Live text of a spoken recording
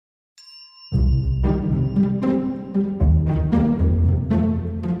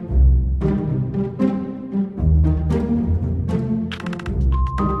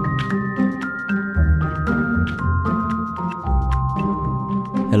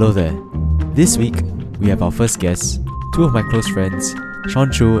Hello there. This week, we have our first guests, two of my close friends,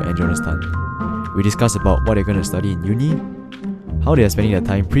 Shaun, Choo and Jonas. We discuss about what they're going to study in uni, how they are spending their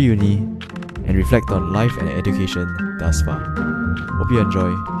time pre-uni, and reflect on life and education thus far. Hope you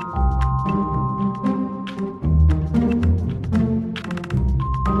enjoy.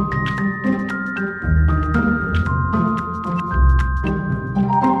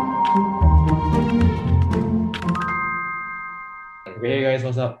 Okay, hey guys,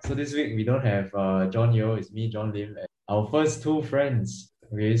 what's up? So this week we don't have John Yo, it's me, John Lim, and our first two friends.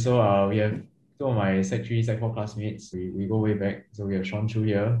 Okay, so we have two of my Sec 3, Sec 4 classmates. We go way back. So we have Shaun Chu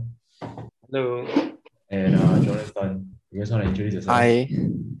here Hello. and Jonas Tan. You guys want to introduce yourself? Hi,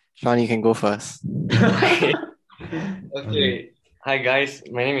 Shaun, you can go first. Okay. Hi guys,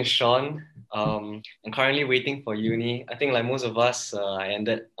 my name is Shaun. I'm currently waiting for uni. I think like most of us, I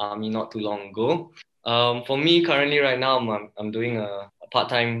ended army not too long ago. For me, currently right now, I'm doing a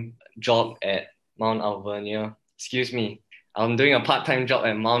part-time job at Mount Alvernia. Excuse me, I'm doing a part-time job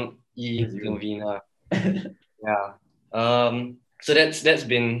at Mount E That's you. Novena. Yeah. So that's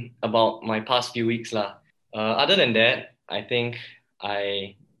been about my past few weeks lah. Other than that, I think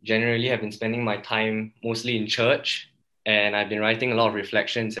I generally have been spending my time mostly in church, and I've been writing a lot of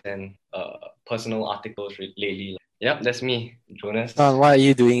reflections and personal articles lately. Yep, that's me, Jonas. Shaun, what are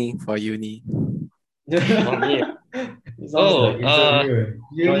you doing for uni? For me. It sounds like interview.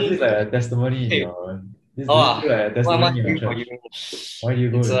 Uni. This is like a testimony in Hey. your. This Oh, feel like a what am I testimony in doing your for church. uni? Why do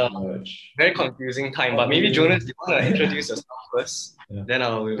you go It's to a church? very confusing time, What but maybe do you- Jonas, you want to introduce yourself first? Yeah. Then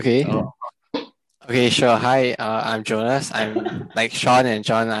I'll. Okay. Okay, sure. Hi, I'm Jonas. I'm like Shaun and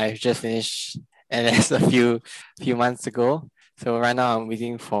John. I've just finished NS a few months ago. So right now I'm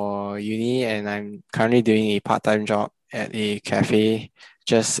waiting for uni and I'm currently doing a part-time job at a cafe.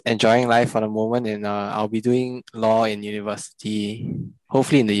 Just enjoying life for the moment, and I'll be doing law in university,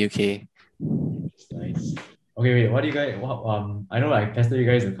 hopefully in the UK. Nice. Okay, wait. What do you guys? I know I pestered you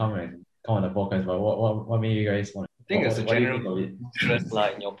guys to come on the podcast, but what made you guys want? I think it's a What do you general think of it? interest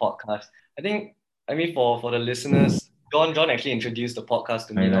like in your podcast. I mean for the listeners, John actually introduced the podcast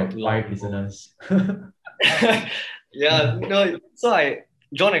to me not Like too long 5 ago. listeners. Yeah, no.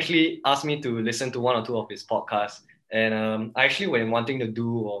 John actually asked me to listen to one or two of his podcasts, and I actually been wanting to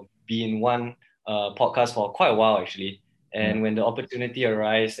do or be in one podcast for quite a while actually. And when the opportunity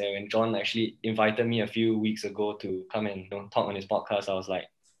arose, and when John actually invited me a few weeks ago to come and talk on his podcast, I was like,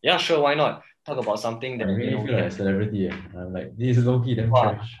 yeah, sure, why not? Talk about something that I really feel like a celebrity. I'm like, this is low-key damn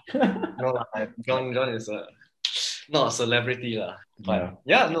trash. No, John is not a celebrity lah. But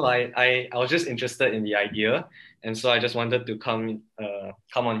I was just interested in the idea, and so I just wanted to come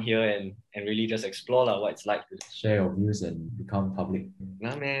on here and really just explore lah what it's like to Share your views and become public.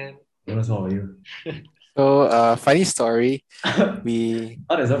 Nah, man. Jonas, what about you? So, funny story. We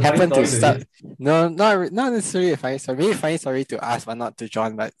happened to start. No, not necessarily a funny story. Maybe a funny story to us, but not to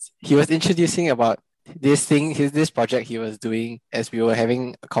John. But he was introducing about this project he was doing as we were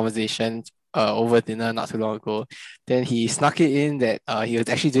having a conversation over dinner not too long ago. Then he snuck it in that he was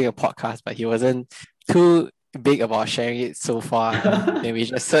actually doing a podcast, but he wasn't too big about sharing it so far. Then we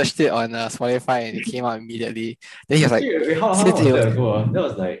just searched it on Spotify and it came out immediately. Then he was like, Wait, how long was that ago? That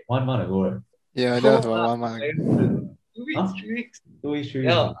was like 1 month ago, right? Yeah, that was about 1 month ago. 2 weeks, 3 weeks. 2 weeks, 3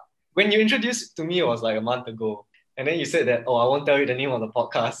 Yeah. weeks. When you introduced it to me, it was like a month ago. And then you said that, I won't tell you the name of the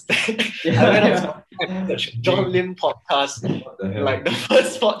podcast. I went and searched John Lim podcast. And like the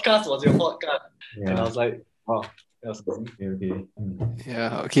first podcast was your podcast. And I was like, wow, that was cool. Okay.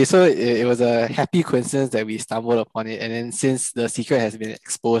 Yeah, okay, so it was a happy coincidence that we stumbled upon it. And then since the secret has been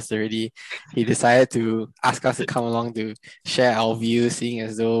exposed already, he decided to ask us to come along to share our views, seeing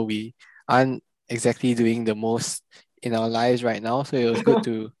as though we aren't exactly doing the most in our lives right now. So it was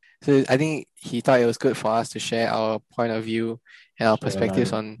good so I think he thought it was good for us to share our point of view and our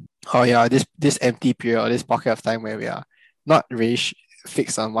perspectives on this empty period or this pocket of time where we are not really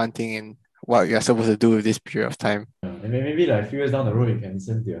fixed on one thing and what we are supposed to do with this period of time. And maybe like a few years down the road, you can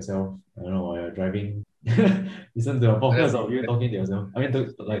listen to yourself. I don't know, while you're driving, listen to a podcast of you talking to yourself. I mean,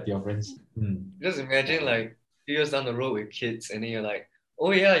 to your friends. Just imagine like 2 years down the road with kids, and then you're like, oh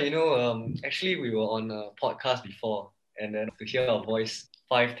yeah, actually we were on a podcast before, and then to hear our voice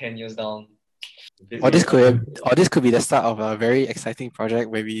 5-10 years down. Or this could be the start of a very exciting project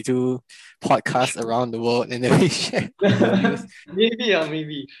where we do podcasts around the world and then we share.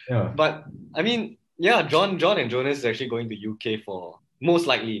 Maybe. Yeah. But I mean, John and Jonas is actually going to UK for most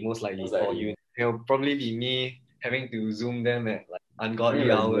likely for you. It'll probably be me having to Zoom them at like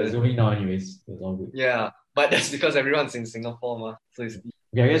ungodly hours. Zooming now anyways. It's all good. Yeah, but that's because everyone's in Singapore, ma. So it's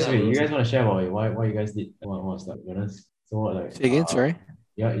okay, I guess you guys want to share about why you guys did what stuff, Jonas? So what like? Say again, sorry.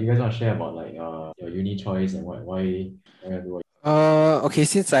 Yeah, you guys want to share about like your uni choice and why you do what Okay,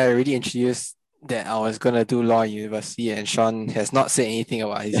 since I already introduced that I was gonna do law in university and Sean has not said anything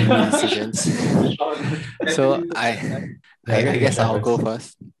about his uni decisions. Shaun, So definitely. Yeah, I guess I you can guess share I'll go first.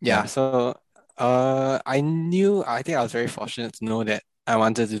 first. Yeah, Yeah. so I think I was very fortunate to know that I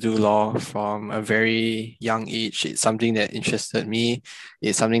wanted to do law from a very young age. It's something that interested me.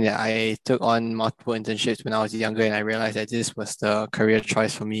 It's something that I took on multiple internships when I was younger, and I realized that this was the career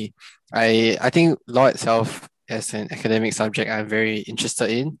choice for me. I think law itself as an academic subject I'm very interested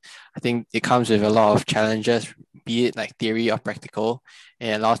in. I think it comes with a lot of challenges, be it like theory or practical,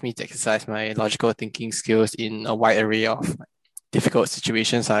 and it allows me to exercise my logical thinking skills in a wide array of difficult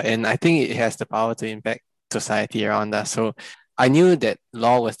situations. And I think it has the power to impact society around us. So I knew that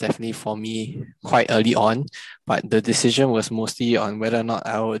law was definitely for me quite early on, but the decision was mostly on whether or not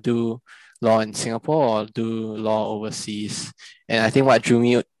I would do law in Singapore or do law overseas. And I think what drew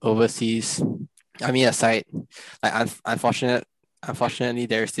me overseas, I mean, aside, like unfortunately,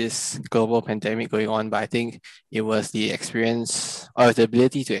 there's this global pandemic going on, but I think it was the experience or the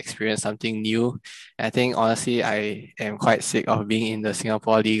ability to experience something new. I think honestly, I am quite sick of being in the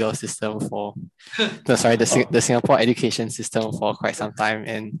Singapore legal system for no, sorry, Oh, the Singapore education system for quite some time,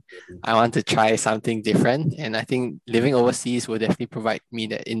 and I want to try something different. And I think living overseas will definitely provide me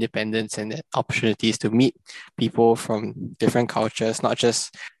that independence and that opportunities to meet people from different cultures, not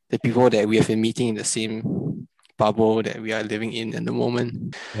just the people that we have been meeting in the same bubble that we are living in at the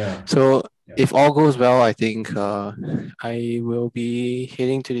moment. yeah. So Yeah. if all goes well, I think I will be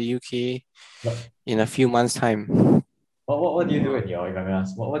heading to the UK But in a few months' time. what do you do in your if I may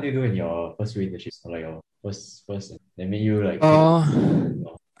ask, what do you do in your first few internships or like your first that made you like pick Uh,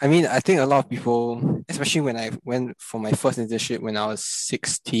 law? I mean, I think a lot of people, especially when I went for my first internship when I was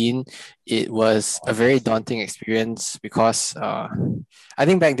 16, it was a very daunting experience because I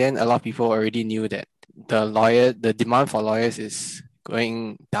think back then a lot of people already knew that the demand for lawyers is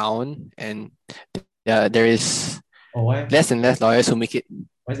going down, and there is Oh, why? less and less lawyers who make it.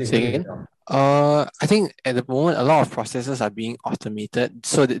 Why Say is it going again? down? I think at the moment a lot of processes are being automated,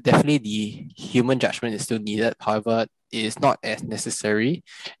 so that definitely the human judgment is still needed. However, it is not as necessary,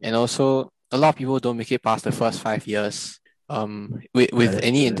 and also a lot of people don't make it past the first 5 years. Yeah, With that's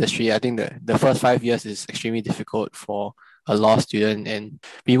any true. industry, I think the first 5 years is extremely difficult for a law student, and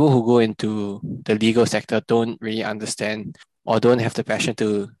people who go into the legal sector don't really understand or don't have the passion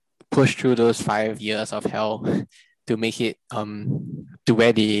to push through those 5 years of hell to make it to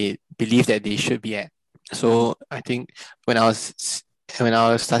where they believe that they should be at. So I think when I was when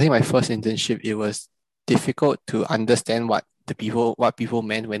I was starting my first internship, it was difficult to understand what people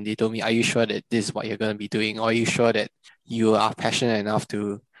meant when they told me, "Are you sure that this is what you're going to be doing? Or are you sure that you are passionate enough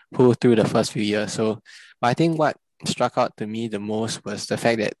to pull through the first few years?" So, but I think what struck out to me the most was the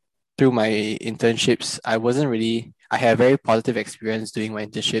fact that through my internships, I had a very positive experience doing my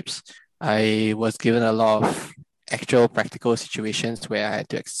internships. I was given a lot of actual practical situations where I had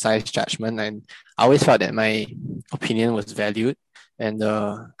to exercise judgment, and I always felt that my opinion was valued. And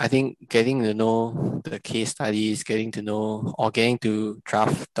I think getting to know the case studies, getting to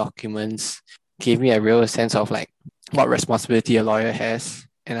draft documents gave me a real sense of like what responsibility a lawyer has.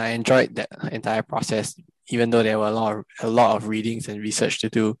 And I enjoyed that entire process, even though there were a lot of readings and research to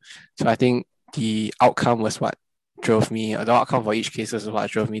do. So I think the outcome for each case was what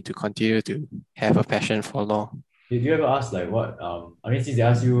drove me to continue to have a passion for law. Did you ever ask like what I mean since they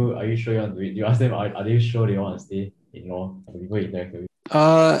ask you, are you sure you want to do it? Do you ask them are they sure they want to stay in law? The people you interact with?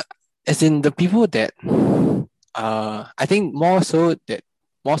 Uh, as in the people that, I think more so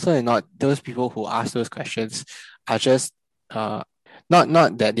than not, those people who ask those questions are just uh,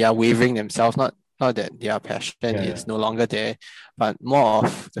 not that they are wavering themselves, not that their passion Yeah, yeah. is no longer there, but more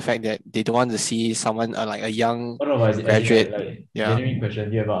of the fact that they don't want to see someone like a young Oh no, but as in graduate. like Yeah. genuine question,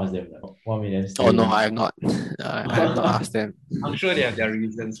 do you ever ask them like what made them Oh stay? no, I have not. I have not asked them. I'm sure they have their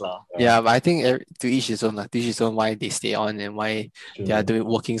reasons, lah. Yeah, but I think to each his own, like, to each his own why they stay on and why It's they are true.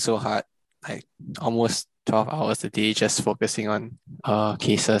 working so hard, like almost 12 hours a day, just focusing on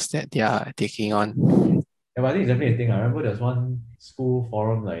cases that they are taking on. Yeah, but I think it's definitely a thing. I remember there's one school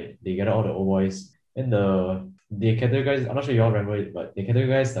forum, like they gather all the old boys and they categorize, I'm not sure you all remember it, but they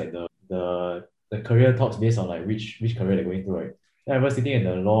categorize like the career talks based on like which career they're going through, right? Then I remember sitting in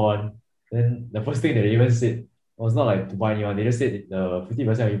the law one, then the first thing that they even said was not like to buy anyone, they just said the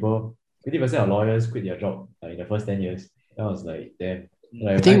 50% of people, 50% of lawyers quit their job like in the first 10 years. That was like damn.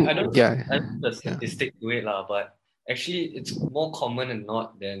 I Like think, yeah, I don't know the yeah. statistic to it, lah, but actually it's more common than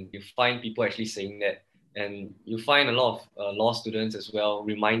not than you find people actually saying that. And you find a lot of law students as well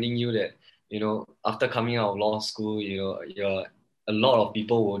reminding you that, after coming out of law school, a lot of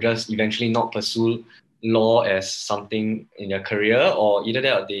people will just eventually not pursue law as something in their career, or either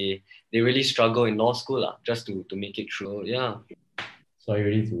that or they really struggle in law school just to make it through. Yeah. So are you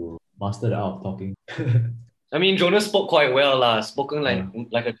ready to master the art of talking? I mean, Jonas spoke quite well, spoken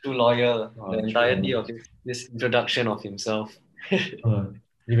like a true lawyer, the True. entirety of this introduction of himself. You have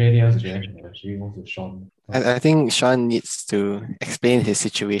anything else to share? Should we move to Shaun? I think Shaun needs to explain his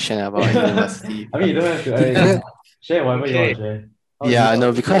situation about university. I mean, you don't have to. Because- Share whatever you want Okay. to share. yeah,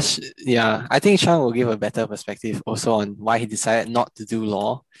 no, because I think Shaun will give a better perspective also on why he decided not to do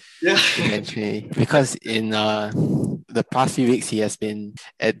law Yeah. eventually. Because in the past few weeks, he has been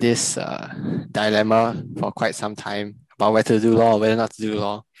at this dilemma for quite some time about whether to do law or whether not to do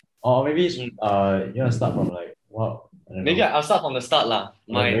law. Or maybe you want to start from like what? I don't Maybe know. I'll start from the start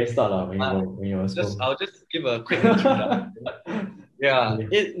The very start when you were school. I'll just give a quick introduction. Yeah,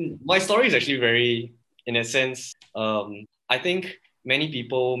 my story is actually very, in a sense, I think many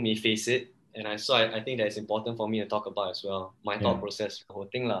people may face it, and I think that it's important for me to talk about as well, my thought process, the whole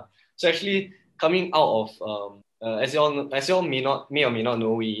thing lah. So actually, coming out of as you all may or may not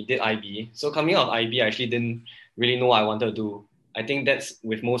know, we did IB. So coming out of IB, I actually didn't really know what I wanted to do. I think that's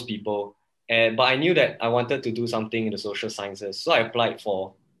with most people, but I knew that I wanted to do something in the social sciences, so I applied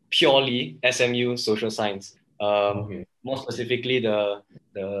for purely SMU social science. More specifically the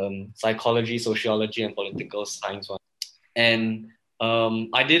psychology, sociology, and political science one. And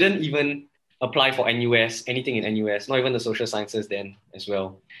I didn't even apply for NUS, anything in NUS, not even the social sciences then as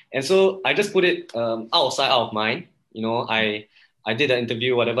well. And so I just put it out of mind. You know, I did the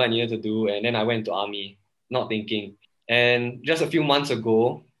interview, whatever I needed to do, and then I went to army, not thinking. And just a few months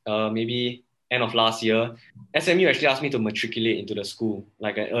ago, maybe end of last year, SMU actually asked me to matriculate into the school,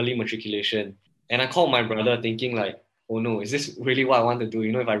 like an early matriculation. And I called my brother thinking like, oh no, is this really what I want to do?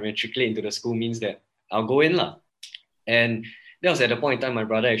 You know, if I matriculate into the school means that I'll go in lah. And that was at the point in time my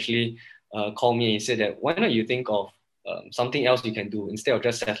brother actually called me and he said that why not you think of something else you can do instead of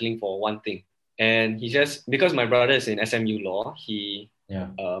just settling for one thing. And he just, because my brother is in SMU law, he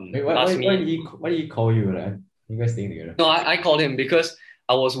asked me. Why did he call you? Like, you guys staying together? No, I called him because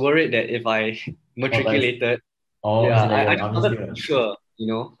I was worried that if I matriculated, I just wanted to be sure, you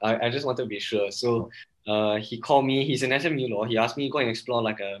know, I just wanted to be sure. So he called me, he's in SMU law, he asked me to go and explore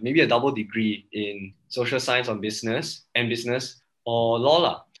like maybe a double degree in social science or business or law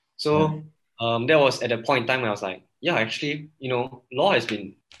lah. So that was at the point in time when I was like, yeah, actually, you know, law has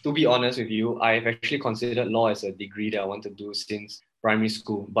been, to be honest with you, I've actually considered law as a degree that I want to do since primary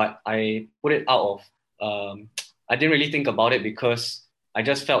school, but I put it out of, I didn't really think about it because I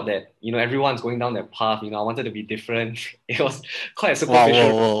just felt that, you know, everyone's going down that path. You know, I wanted to be different. It was quite a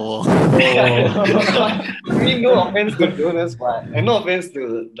superficial. Whoa. I mean, no offense to Jonas, and no offense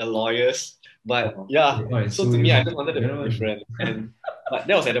to the lawyers, but yeah. So to me, I just wanted to be different, but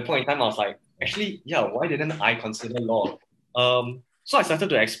that was at the point in time I was like, actually, yeah, why didn't I consider law? So I started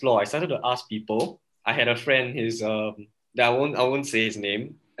to explore. I started to ask people. I had a friend. That I won't say his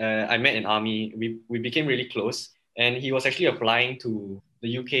name. I met in army. We became really close, and he was actually applying to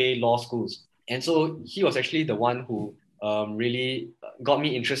the UK law schools. And so he was actually the one who really got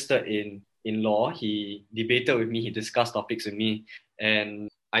me interested in law. He debated with me, he discussed topics with me, and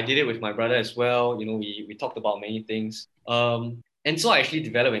I did it with my brother as well. You know, we talked about many things. And so I actually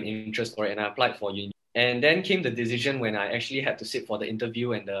developed an interest for it, and I applied for uni. And then came the decision when I actually had to sit for the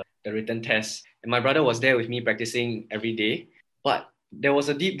interview and the written test. And my brother was there with me practicing every day. But there was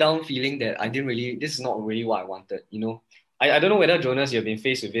a deep down feeling that this is not really what I wanted, you know. I don't know whether, Jonas, you've been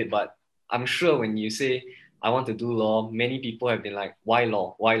faced with it, but I'm sure when you say, I want to do law, many people have been like, why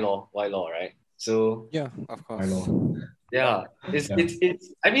law? Why law? Why law, right? So, Yeah, of course. yeah, it's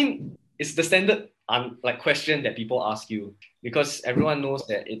I mean, it's the standard like question that people ask you, because everyone knows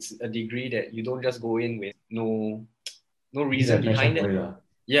that it's a degree that you don't just go in with no reason behind it.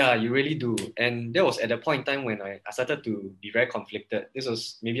 Yeah, you really do. And that was at the point in time when I started to be very conflicted. This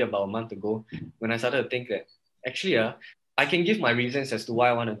was maybe about a month ago when I started to think that actually, I can give my reasons as to why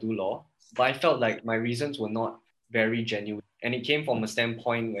I want to do law, but I felt like my reasons were not very genuine. And it came from a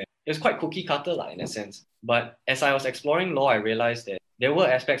standpoint where it was quite cookie cutter in a sense. But as I was exploring law, I realized that there were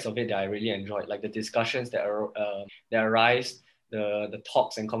aspects of it that I really enjoyed, like the discussions that arise, the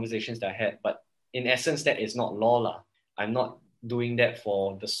talks and conversations that I had. But in essence, that is not law lah. I'm not doing that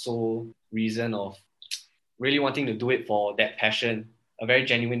for the sole reason of really wanting to do it for that passion, a very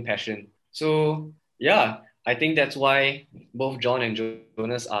genuine passion. So yeah, I think that's why both John and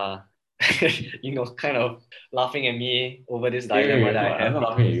Jonas are, you know, kind of laughing at me over this dilemma that I have. I'm not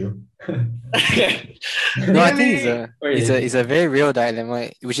laughing at you. No, I think it's a very real dilemma,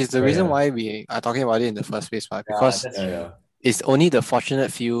 which is the reason why we are talking about it in the first place, because it's only the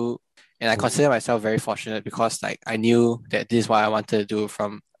fortunate few, and I consider myself very fortunate because like I knew that this is what I wanted to do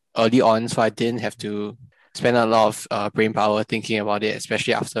from early on, so I didn't have to spend a lot of brain power thinking about it,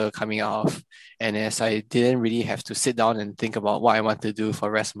 especially after coming out of NS. I didn't really have to sit down and think about what I want to do for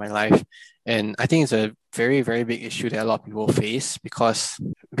the rest of my life. And I think it's a very, very big issue that a lot of people face because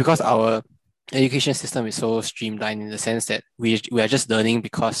our education system is so streamlined in the sense that we are just learning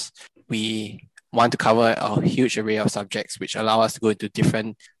because we want to cover a huge array of subjects which allow us to go into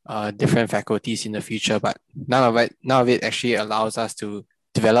different faculties in the future, but none of it actually allows us to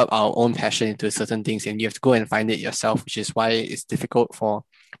develop our own passion into certain things, and you have to go and find it yourself, which is why it's difficult for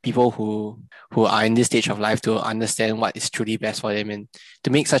people who are in this stage of life to understand what is truly best for them. And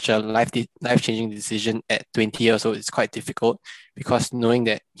to make such a life-changing decision at 20 years old is quite difficult, because knowing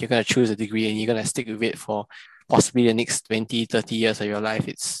that you're going to choose a degree and you're going to stick with it for possibly the next 20, 30 years of your life,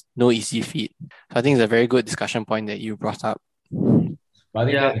 it's no easy feat. So I think it's a very good discussion point that you brought up. But I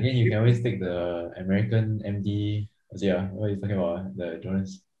think Yeah. that again, you can always take the American MD. What are you talking about? The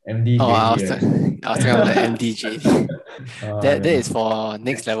Jonas MD Oh, I was, JD, right? I was talking about the MDG. That Yeah, is for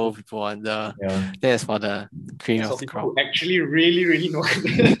next level people. yeah. That is for the cream That's of for the people crop. who actually really know,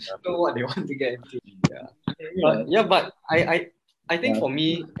 know what they want to get into. Yeah. But I think for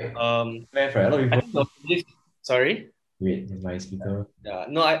me, Math, right? A lot of I people. think it was this, sorry. Wait, is my speaker? Yeah,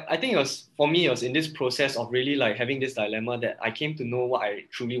 no, I think it was for me, it was in this process of really like having this dilemma that I came to know what I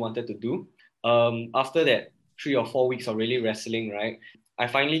truly wanted to do. After that 3 or 4 weeks of really wrestling, right, I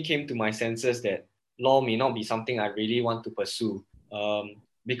finally came to my senses that law may not be something I really want to pursue.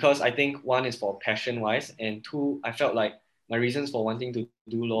 Because I think one is for passion wise, and two, I felt like my reasons for wanting to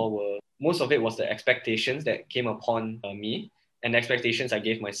do law were most of it was the expectations that came upon me and the expectations I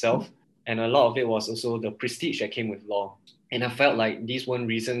gave myself, and a lot of it was also the prestige that came with law. And I felt like these weren't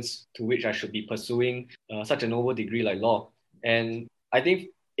reasons to which I should be pursuing such a noble degree like law. And I think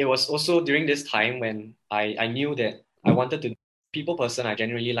it was also during this time when I knew that I wanted to people person. I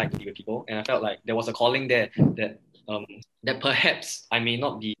genuinely like to be with people, and I felt like there was a calling there that um, that perhaps I may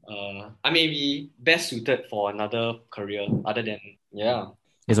be best suited for another career other than yeah.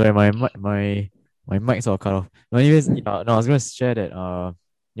 Yeah, sorry, my mic sort of cut off. No, anyways, yeah, no, I was gonna share that.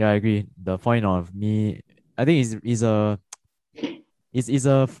 Yeah, I agree. The point of me, I think is a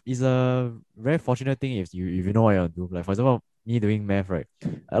very fortunate thing if you know what you want to do. Like for example, me doing math, right?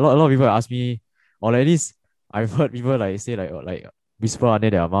 A lot of people ask me, or at least I've heard people like say like whisper under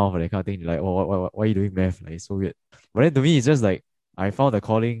their mouth or that kind of thing. Like, oh, why are you doing math? Like it's so weird. But then to me, it's just like I found a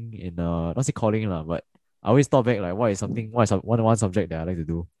calling in not say calling lah, but I always thought back like what is one subject that I like to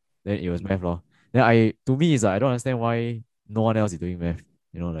do. Then it was math law. Then to me is like, I don't understand why no one else is doing math.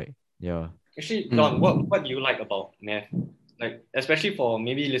 Like yeah. Actually, John, Mm. what do you like about math? Like especially for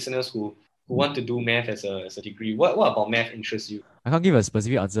maybe listeners who want to do math as a degree. What about math interests you? I can't give a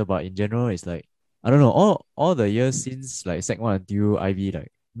specific answer, but in general, it's like I don't know. All the years since like Sec 1 until IB,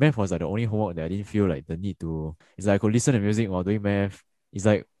 like math was like the only homework that I didn't feel like the need to. It's like I could listen to music while doing math. It's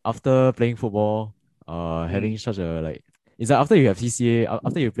like after playing football, having such a like. It's like after you have CCA,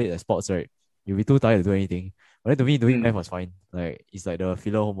 after you played the sports, right? You'll be too tired to do anything. But then to me, doing math was fine. Like it's like the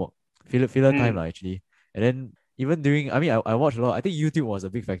filler homework, filler time Mm. lah actually. And then even during, I mean, I watched a lot. I think YouTube was a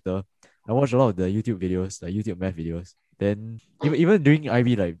big factor. I watched a lot of the YouTube videos, like YouTube math videos. Then even during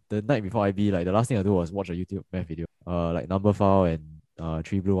IB, like the night before IB, like the last thing I do was watch a YouTube math video. Like number file and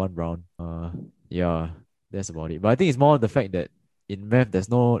three blue, one brown. Yeah, that's about it. But I think it's more the fact that in math there's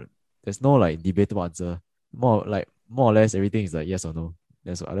no like debatable answer. More or less everything is like yes or no.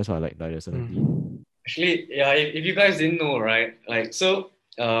 That's what I like the certainty. Mm. Actually, yeah, if you guys didn't know, right? Like so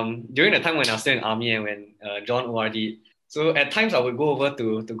during the time when I was still in army and when John ORD, so at times I would go over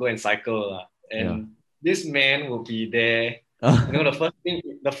to go and cycle, Yeah. and this man will be there. You know,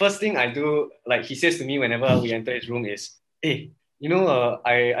 the first thing I do, like he says to me whenever we enter his room is, "Hey,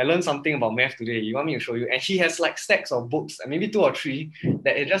 I learned something about math today. You want me to show you?" And he has like stacks of books, maybe two or three,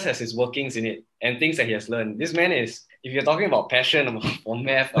 that it just has his workings in it and things that he has learned. This man is, if you're talking about passion for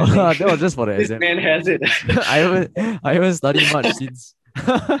math, I think That was just for the this exam. man has it. I haven't studied much since.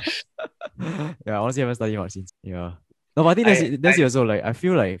 Yeah, honestly, I haven't studied much since. Yeah. No, but I think that's I, it, that's it also. Like, I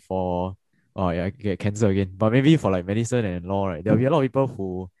feel like for, oh yeah, I get cancer again. But maybe for like medicine and law, right, there'll be a lot of people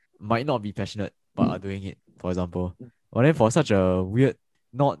who might not be passionate but are doing it. For example, but then for such a weird,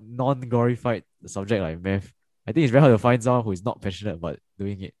 not non-glorified subject like math, I think it's very hard to find someone who is not passionate but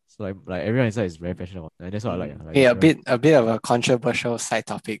doing it. So like everyone inside is very passionate about it. And that's what I like. Like Yeah, a everyone, bit of a controversial side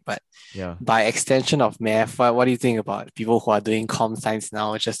topic, but yeah. by extension of math, what do you think about people who are doing com science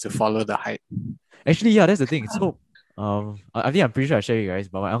now just to follow the hype? Actually, yeah, that's the thing. So, I think I'm pretty sure I shared you guys,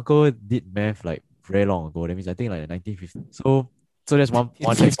 but my uncle did math like very long ago. That means I think like the 1950s. So that's one key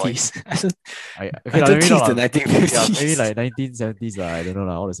point. 50s. Okay, I lah, don't maybe think not it's the lah. Yeah, maybe 1950s. like 1970s lah. I don't know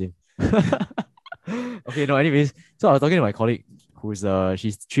lah. All the same. Okay, no. Anyways, so I was talking to my colleague who's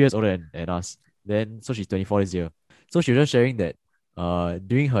she's 3 years older than us. Then so she's 24 this year. So she was just sharing that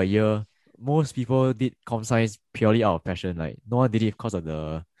during her year, most people did com science purely out of passion. Like no one did it because of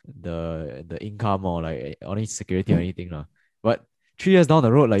the income or like only security or anything lah. But 3 years down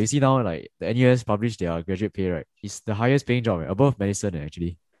the road, like you see now, like the NUS published their graduate pay, right? It's the highest paying job, above medicine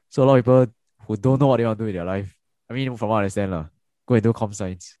actually. So a lot of people who don't know what they want to do with their life. I mean, from what I understand, lah, go and do com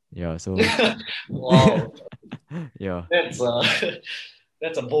science. Yeah, so Wow, yeah, that's a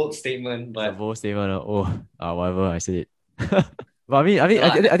that's a bold statement, it's a but bold statement. Whatever, I said it. But yeah,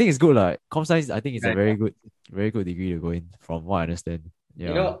 lah, I think it's good, like com science. I think it's a yeah, yeah. very good degree to go in, from what I understand.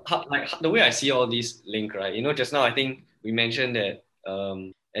 You Yeah. know, the way I see all these link, right? You know, just now I think we mentioned that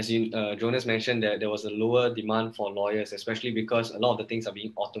as you Jonas mentioned that there was a lower demand for lawyers, especially because a lot of the things are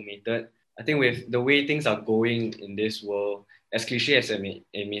being automated. I think with the way things are going in this world, as cliche as it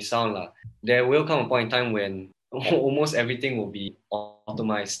may sound, lah, there will come a point in time when almost everything will be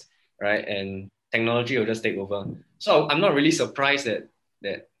automized, right? And technology will just take over. So I'm not really surprised that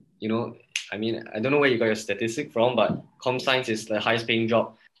you know, I mean, I don't know where you got your statistic from, but com science is the highest paying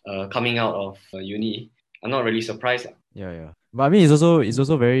job coming out of uni. I'm not really surprised. Yeah, yeah. But I mean, it's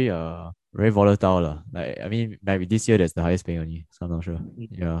also very volatile lah. Like I mean, maybe this year that's the highest paying only. So I'm not sure.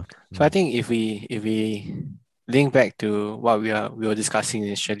 Yeah. So I think if we link back to what we were discussing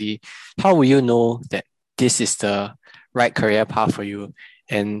initially, how will you know that this is the right career path for you?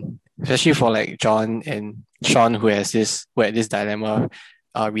 And especially for like John and Shaun who had this dilemma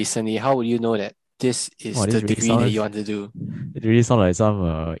recently, how will you know that this is Wow, the this really degree that sounds you want to do? it really sounds like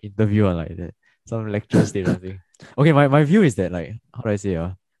some interview or like that, some lecture stage or something. Okay, my view is that like how do I say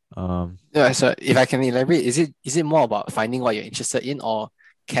No, so if I can elaborate, is it more about finding what you're interested in or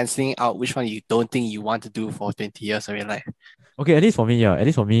canceling out which one you don't think you want to do for 20 years of your life? okay, at least for me, yeah, at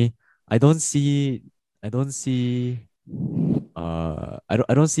least for me, I don't see I don't see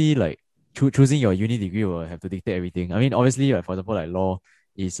I don't see like choosing your uni degree will have to dictate everything. I mean, obviously, like, for example, like law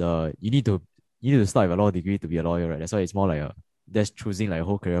is you need to start with a law degree to be a lawyer, right? That's why it's more like a that's choosing like a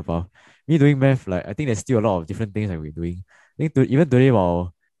whole career path. Me doing math, like I think there's still a lot of different things that we're doing. I think even today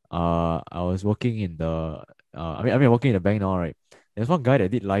while I was working in the I mean working in the bank now, right? There's one guy that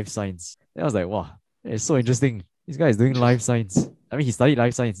did life science. Then I was like, wow, it's so interesting. This guy is doing life science. I mean, he studied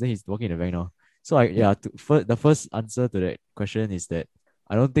life science, then he's working in the bank now. So yeah, the first answer to that question is that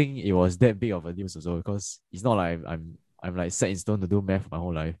I don't think it was that big of a news also, because it's not like I'm like set in stone to do math my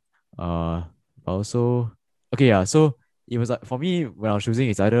whole life. But also okay, yeah. So it was like for me when I was choosing,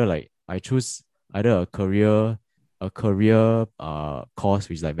 it's either like I choose either a career course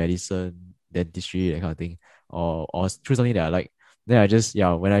which is like medicine, dentistry, that kind of thing, or choose something that I like. Then I just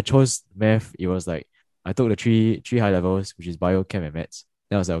yeah, when I chose math, it was like I took the three high levels, which is bio, chem, and maths.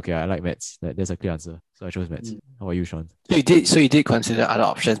 Then I was like, okay, I like maths. That's a clear answer. So I chose maths. Mm. How about you, Sean? So you did consider other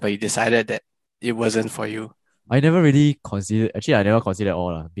options, but you decided that it wasn't for you. I never considered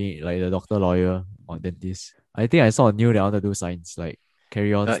all being like the doctor, lawyer, or dentist. I think I saw a new that I want to do science, like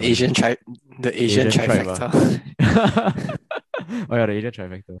carry on The studying. Asian Asian tribe. trifecta. Oh yeah, the Asian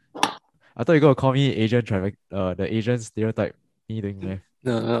trifecta. I thought you gonna call me Asian trifecta, the Asian stereotype, me doing math.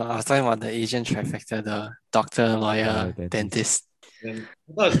 No, I was talking about the Asian trifecta, the doctor, lawyer, Dentist. dentist. And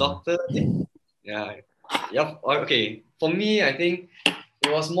I thought doctor. Yeah, yeah. Okay, for me, I think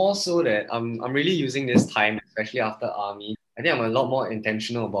it was more so that I'm really using this time, especially after army. I think I'm a lot more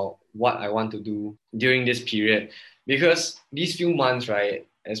intentional about what I want to do during this period, because these few months, right,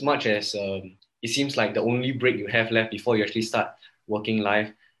 as much as it seems like the only break you have left before you actually start working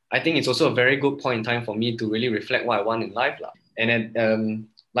life, I think it's also a very good point in time for me to really reflect what I want in life, lah. And then,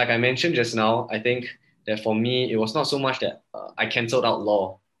 like I mentioned just now, I think that for me, it was not so much that I cancelled out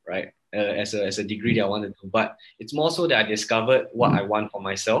law, right, as a degree that I wanted to do, but it's more so that I discovered what I want for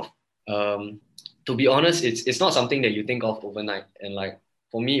myself. To be honest, it's not something that you think of overnight. And like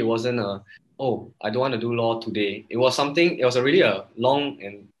for me, it wasn't oh, I don't want to do law today. It was something. It was a really a long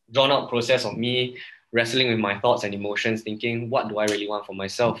and drawn out process of me wrestling with my thoughts and emotions, thinking what do I really want for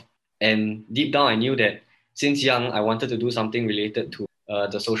myself. And deep down, I knew that since young, I wanted to do something related to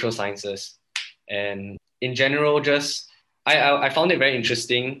the social sciences. And in general, just I found it very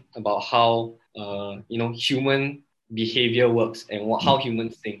interesting about how human behavior works and how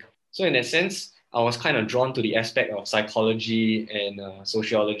humans think. So in that sense, I was kind of drawn to the aspect of psychology and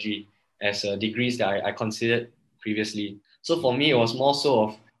sociology as degrees that I considered previously. So for me, it was more so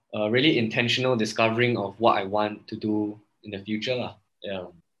of really intentional discovering of what I want to do in the future, lah. Yeah.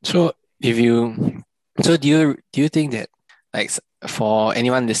 So if you so do you think that like for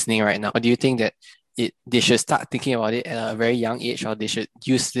anyone listening right now, do you think that they should start thinking about it at a very young age, or they should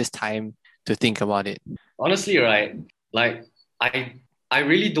use this time to think about it? Honestly, right, like I I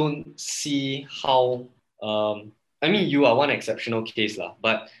really don't see how I mean you are one exceptional case lah,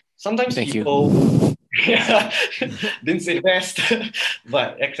 but sometimes Thank people you. didn't say the best,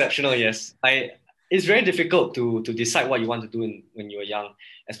 but exceptional, yes. It's very difficult to decide what you want to do when you're young,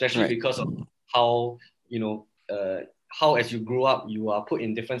 especially Right. because of how how as you grow up you are put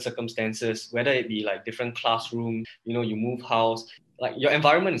in different circumstances, whether it be like different classroom, you move house, like your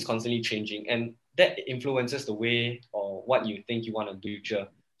environment is constantly changing, and that influences the way or what you think you want to do in the future.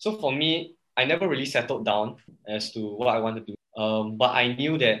 So for me, I never really settled down as to what I want to do. But I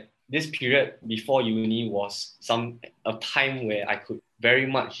knew that this period before uni was a time where I could very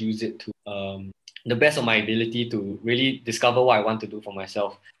much use it to the best of my ability to really discover what I want to do for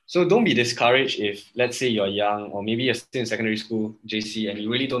myself. So don't be discouraged if, let's say, you're young or maybe you're still in secondary school, JC, and you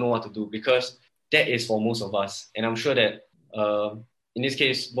really don't know what to do, because that is for most of us. And I'm sure that in this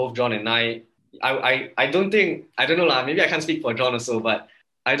case, both John and I don't think, I don't know lah, maybe I can't speak for John also, but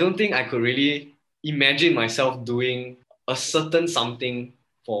I don't think I could really imagine myself doing a certain something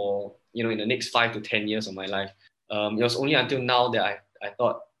for, in the next 5 to 10 years of my life. It was only until now that I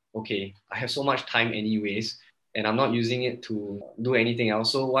thought, okay, I have so much time anyways, and I'm not using it to do anything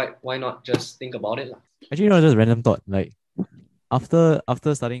else. So why not just think about it lah? Actually, not just random thought. Like after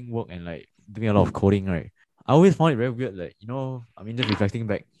starting work and like doing a lot of coding, right? I always found it very weird. Like I mean, just reflecting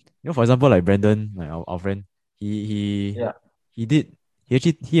back. For example, like Brandon, like our friend, he he Yeah, he did. He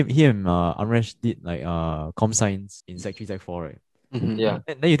actually he and Amresh did like com science in sec 3, sec 4, right? Mm-hmm. yeah.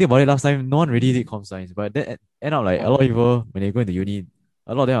 Then you think about it, last time no one really did com science, but then end up like a lot of people when they go into uni,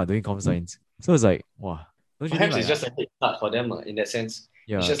 a lot of them are doing com science. So it's like, wow, don't you think Perhaps like it's just a head start for them in that sense. It's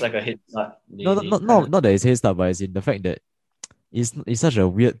yeah, just like a head start. no, They not kind not of not that it's head start, but it's in the fact that it's such a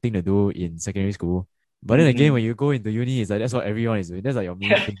weird thing to do in secondary school. But then again, when you go into uni, it's like that's what everyone is doing. That's like your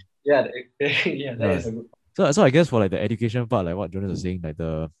main thing. yeah, yeah, that Yeah. is a good. So I guess for like the education part, like what Jonas was saying, like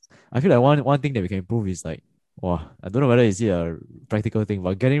I feel like one thing that we can improve is like, wow, I don't know whether it's a practical thing,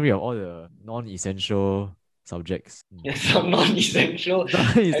 but getting rid of all the non-essential subjects. It's not non-essential.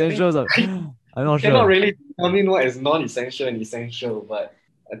 I think Non-essentials, I'm not cannot sure. really determine what is non-essential and essential, but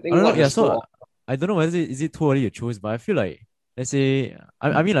I I think don't know. what the Yeah, school so offers. I don't know whether is it too early to choose, but I feel like let's say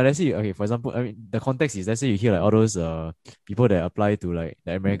I mean like let's say okay, for example, I mean the context is let's say you hear like all those people that apply to like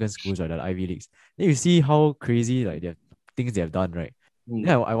the American schools or the Ivy Leagues, then you see how crazy like their things they have done, right? Hmm.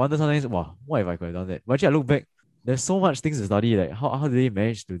 Yeah, I wonder sometimes, wow, what if I could have done that? But actually I look back, there's so much things to study, like how do they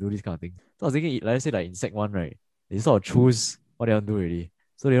manage to do this kind of thing? So I was thinking, like let's say like in sec one, right? They sort of choose what they want to do already.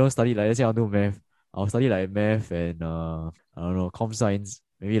 So they don't study like let's say I want to do math. I'll study like math and I don't know, com science,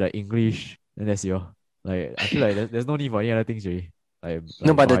 maybe like English, and that's your like I feel like there's no need for any other things really. No,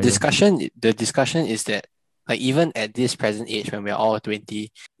 Like but bio. the discussion is that like even at this present age when we're all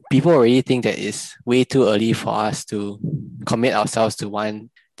 20, people already think that it's way too early for us to commit ourselves to one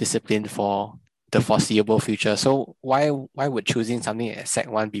discipline for the foreseeable future. So why would choosing something at sec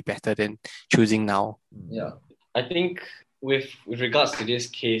one be better than choosing now? Yeah, I think with regards to this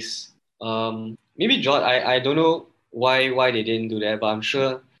case, maybe John, I don't know why they didn't do that, but I'm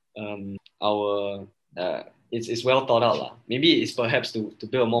sure our it's well thought out lah. Maybe it's perhaps to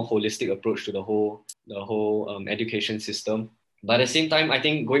build a more holistic approach to the whole education system. But at the same time, I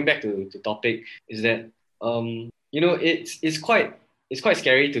think going back to topic is that it's quite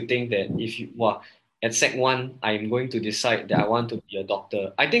scary to think that if you well at sec one I'm going to decide that I want to be a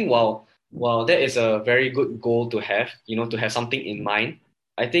doctor. I think while that is a very good goal to have, to have something in mind,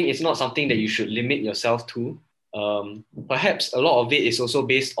 I think it's not something that you should limit yourself to. Perhaps a lot of it is also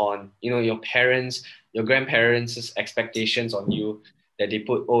based on, your parents, your grandparents' expectations on you, that they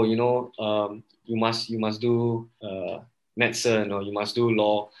put, oh, you must do medicine or you must do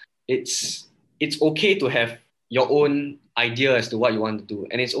law. It's okay to have your own idea as to what you want to do,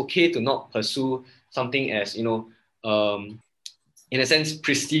 and it's okay to not pursue something as in a sense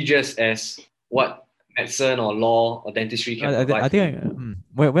prestigious as what medicine or law or dentistry can I provide for think you.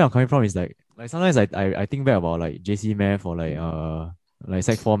 where I'm coming from is like sometimes I think back about like JC math or like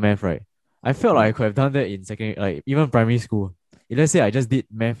sec 4 math, right? I felt like I could have done that in second like even primary school. If let's say I just did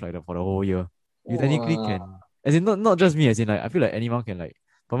math like for the whole year, you technically Wow. can, as in not just me, as in like I feel like anyone can like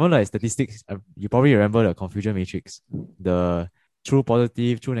for example like statistics, you probably remember the confusion matrix, the true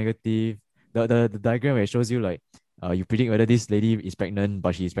positive, true negative, the diagram where it shows you like you predict whether this lady is pregnant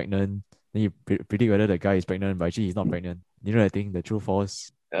but she is pregnant, then you predict whether the guy is pregnant, but actually he's not pregnant. You know that thing, the true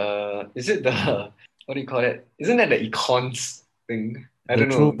false. Is it the what do you call it? Isn't that the econs thing? I The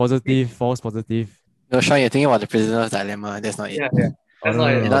don't true know. positive, false positive. No, Sean, you're thinking about the prisoner's dilemma. That's not it. Yeah, yeah. Oh That's no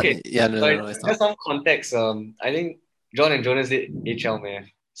not no it. It's no. not. Okay. Yeah, no, no, But no, it's not. just some context. I think John and Jonas did HL math. Oh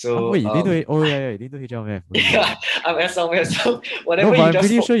So wait, you didn't do it. Oh yeah, you didn't do HL math. Okay, okay, yeah, okay. I'm SL so No, whatever but you I'm just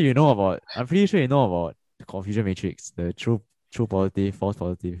pretty spoke. sure you know about. I'm pretty sure you know about the confusion matrix, the true positive, false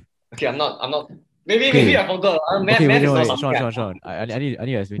positive. Okay, I'm not maybe Okay, I forgot. Math okay, wait, math is no, not wait, something Sean, I Sean, Sean. I need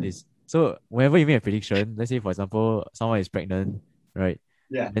to explain this. So whenever you make a prediction, let's say for example, someone is pregnant, right?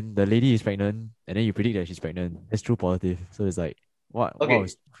 yeah. Then the lady is pregnant, and then you predict that she's pregnant. That's true positive. So it's like what Okay.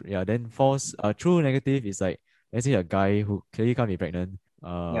 was yeah. Then false, true negative is like let's say a guy who clearly can't be pregnant.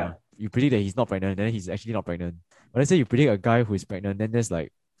 Yeah. You predict that he's not pregnant, then he's actually not pregnant. But let's say you predict a guy who is pregnant, then that's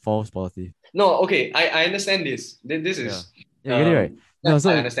like false positive. No, okay. I understand this. This Yeah, is yeah, you get it right. that No, I so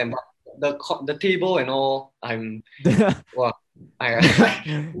understand. But the table and all, well, I don't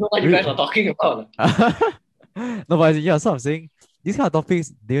know what you we guys are talking about. no, but yeah, so I'm saying these kind of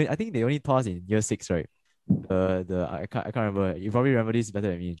topics, I think they only taught us in year six, right? The I can't remember. You probably remember this better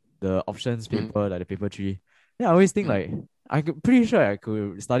than me. The options Mm. paper, like the paper three. Yeah, I always think Mm. like pretty sure I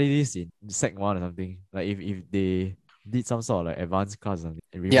could study this in sec one or something. Like if they did some sort of like advanced class or something,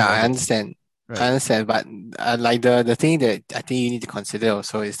 and Yeah, review all I the understand. I right. understand, but like the thing that I think you need to consider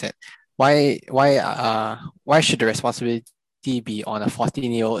also is that why should the responsibility be on a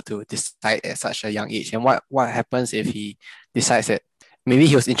 14-year-old to decide at such a young age? And what happens if he decides that maybe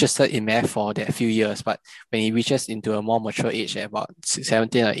he was interested in math for that few years, but when he reaches into a more mature age at about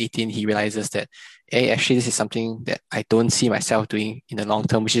 17 or 18, he realizes that, hey, actually this is something that I don't see myself doing in the long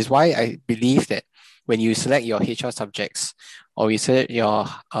term, which is why I believe that when you select your HR subjects or you select your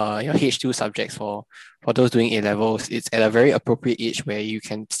H2 subjects for those doing A levels, it's at a very appropriate age where you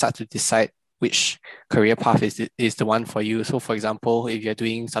can start to decide which career path is the one for you. So for example, if you're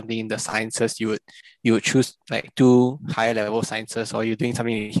doing something in the sciences, you would choose like two higher level sciences, or you're doing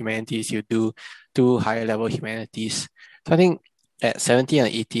something in humanities, you do two higher level humanities. So I think at 17 or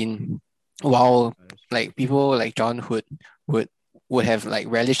 18, while Yeah, that's true. like people like John would would have like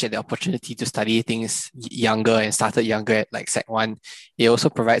relished at the opportunity to study things younger and started younger at like sec one, it also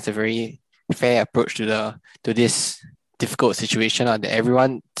provides a very fair approach to this difficult situation, that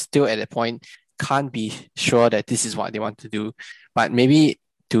everyone still at that point can't be sure that this is what they want to do. But maybe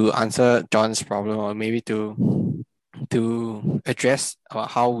to answer John's problem, or maybe to address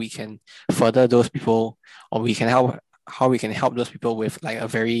how we can further those people, or we can help how we can help those people with like a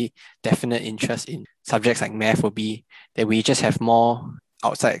very definite interest in subjects like math, will be that we just have more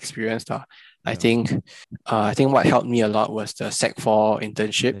outside experience. I Yeah, think I think what helped me a lot was the Sec 4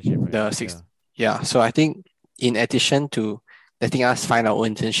 internship, internship, right? the Yeah, six. Yeah, so I think in addition to letting us find our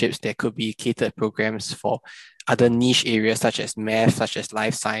own internships, there could be catered programs for other niche areas such as math, such as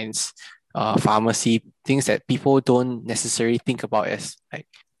life science, pharmacy, things that people don't necessarily think about as like,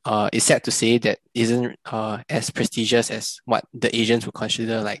 it's sad to say that isn't as prestigious as what the agents would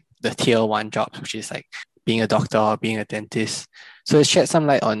consider like the tier one jobs, which is like being a doctor or being a dentist. So it shed some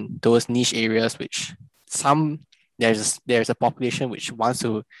light on those niche areas which some there's a population which wants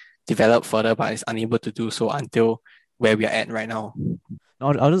to develop further but is unable to do so until where we are at right now.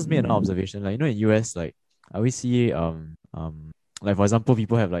 I'll just make an observation. Like in US, like I always see like for example,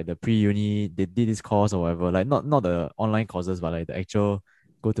 people have like the pre-uni, they did this course or whatever. Like not the online courses, but like the actual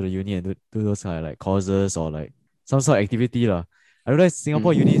go to the uni and do those kind of like courses or like some sort of activity lah. I realize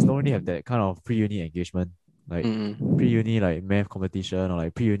Singapore unis don't really have that kind of pre-uni engagement. Like Mm. pre-uni like math competition or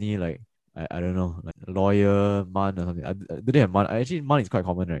like pre-uni like I don't know like lawyer man or something. Do they have man? Actually, man is quite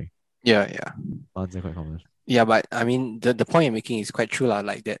common, right? Yeah, yeah. Man's are quite common. Yeah, but I mean the point you're making is quite true, lah.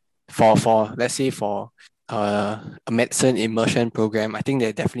 Like that for let's say for a medicine immersion program, I think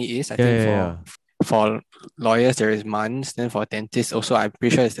there definitely is. I Yeah, think yeah, yeah. for lawyers there is months, then for dentists also I'm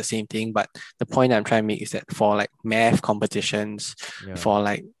pretty sure it's the same thing. But the point I'm trying to make is that for like math competitions, Yeah. for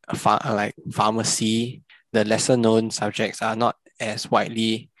like like pharmacy, the lesser known subjects are not as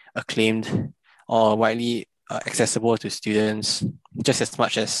widely acclaimed or widely accessible to students just as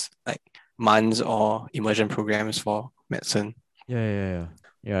much as like months or immersion programs for medicine. Yeah, yeah, yeah. Yeah,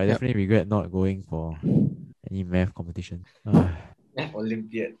 yeah, I Yep. definitely regret not going for any math competition. Math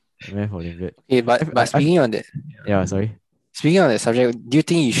Olympiad. Math Olympiad. Okay, but I've yeah, sorry. speaking on that subject, do you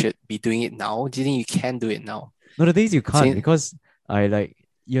think you should be doing it now? Do you think you can do it now? No, the thing is you can't Since because I like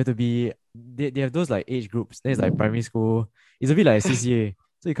you have to be they have those like age groups. Then it's like primary school. It's a bit like a CCA.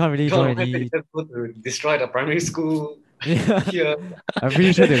 So you can't really John, join why don't you any just go to destroy the primary school yeah. here? I'm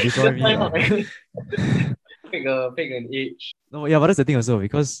pretty sure they'll destroy Just me sign lah. up and pick an age. No, yeah, but that's the thing also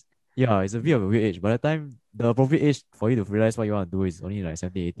because yeah, it's a bit of a weird age. By the time the appropriate age for you to realize what you want to do is only like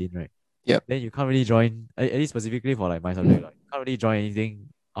 17, 18, right? Yep. then you can't really join, at least specifically for like my subject, like, you can't really join anything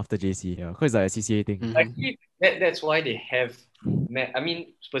after JC. Yeah, because it's like a CCA thing. Mhm. Actually, that's why they have math. I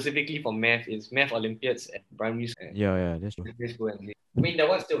mean, specifically for math, it's math Olympiads at primary school, Yeah, that's true. secondary school, and I mean that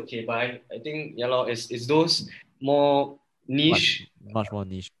one's still okay, but I think yeah, lor, it's those more Much niche. much more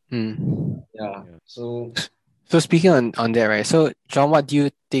niche. Mm. Yeah. Yeah. So So speaking on that, right? So John,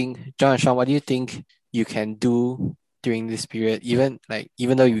 John and Sean, what do you think you can do during this period? Even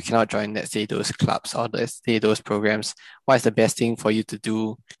though you cannot join, let's say those clubs or let's say those programs, what is the best thing for you to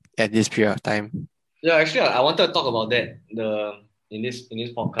do at this period of time? yeah, actually, I wanted to talk about that in this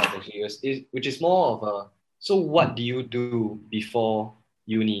podcast actually, which is more of a so what do you do before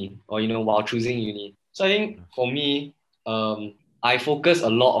uni or while choosing uni? So I think for me, I focus a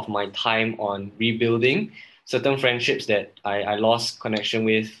lot of my time on rebuilding certain friendships that I lost connection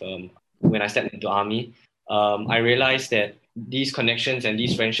with when I stepped into army. I realized that these connections and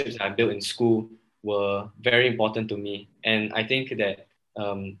these friendships that I built in school were very important to me, and I think that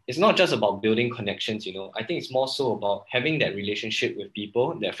it's not just about building connections. I think it's more so about having that relationship with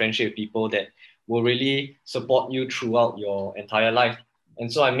people, that friendship with people that will really support you throughout your entire life.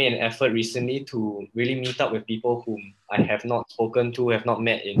 And so I made an effort recently to really meet up with people whom I have not spoken to, have not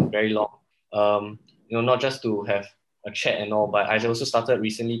met in very long. Not just to have a chat and all, but I also started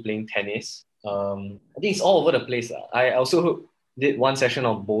recently playing tennis. I think it's all over the place. I also did one session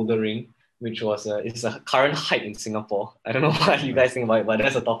of bouldering, which was it's a current hype in Singapore. I don't know what you guys think about it, but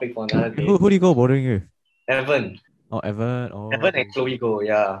that's a topic for another Who day. do you go bouldering with? Evan, Oh, Evan. Oh, Evan and okay. Chloe go,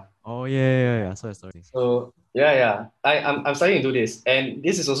 yeah. Oh, yeah. So sorry. So yeah. I'm starting to do this, and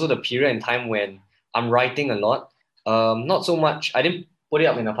this is also the period in time when I'm writing a lot. Not so much. I didn't put it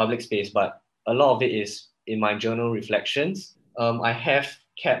up in a public space, but a lot of it is in my journal reflections. I have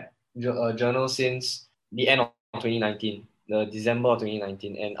kept a journal since the end of 2019, the December of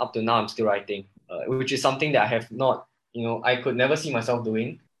 2019, and up to now I'm still writing, which is something that I have not. I could never see myself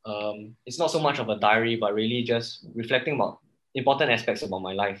doing. It's not so much of a diary, but really just reflecting about important aspects about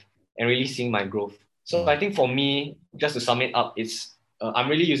my life and really seeing my growth. So I think for me, just to sum it up, it's I'm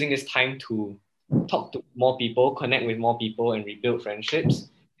really using this time to talk to more people, connect with more people, and rebuild friendships.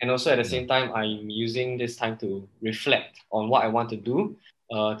 And also at the same time, I'm using this time to reflect on what I want to do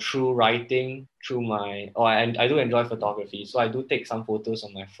through writing, through I do enjoy photography, so I do take some photos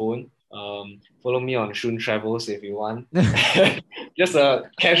on my phone. Follow me on Shaun Travels if you want. Just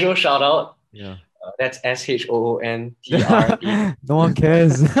a casual shout out. Yeah. That's SHOONTRE. No one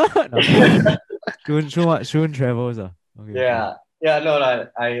cares. No. Shun travels. Okay. Yeah, no,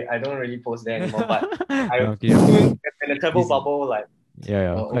 I don't really post there anymore, but I No, okay. soon in the travel Easy. bubble, like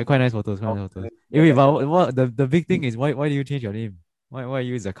Yeah. oh, Quite nice photos. Quite nice photos. yeah, Wait, yeah. but what the big thing is why do you change your name? Why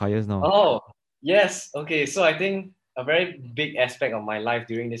you Zacchaeus now? Oh, yes. Okay, so I think a very big aspect of my life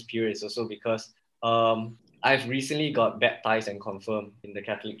during this period is also because I've recently got baptized and confirmed in the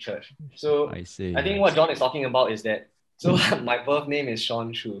Catholic Church. So I see. I think what John is talking about is that so my birth name is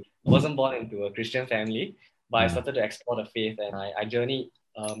Shaun Choo. I wasn't born into a Christian family, but I started to explore the faith and I journeyed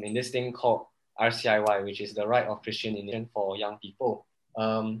in this thing called RCIY, which is the Rite of Christian Initiation for young people.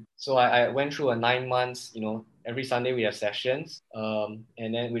 So I went through a 9 months, every Sunday we have sessions, and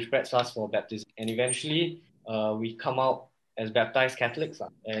then which preps us for baptism. And eventually we come out as baptized Catholics.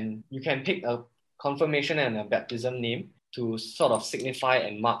 And you can pick a confirmation and a baptism name to sort of signify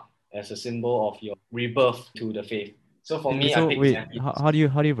and mark as a symbol of your rebirth to the faith. So for me, I So picked wait, Zacchaeus. how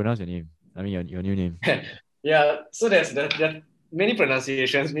do you pronounce your name? I mean your new name. Yeah, so there's many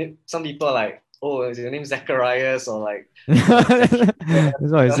pronunciations. Some people are like, oh, is your name Zacharias or like Zacchaeus? That's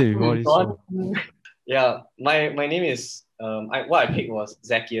what I said before this John. show. Yeah, my name is what I picked was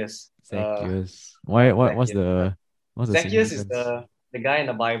Zacchaeus. Zacchaeus. Yeah, What's Zacchaeus. the Zacchaeus is significance? the guy in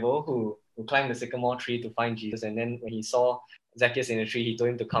the Bible who climbed the sycamore tree to find Jesus, and then when he saw Zacchaeus in the tree, he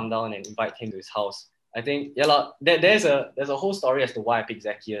told him to come down and invite him to his house. I think there's a whole story as to why I picked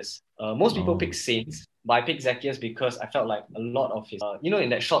Zacchaeus. Most people Oh. pick saints, but I picked Zacchaeus because I felt like a lot of his, in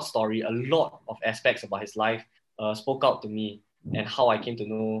that short story, a lot of aspects about his life spoke out to me and how I came to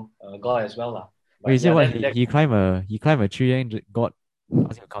know God as well, lah. Wait, But is it yeah, what that he climbed a tree and God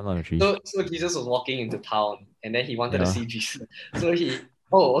asked him to come down the tree? so Jesus was walking into town and then he wanted to Yeah. see Jesus. So he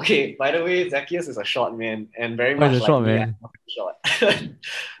okay, by the way, Zacchaeus is a short man and very Oh, he's much a like short me, I'm man. not short.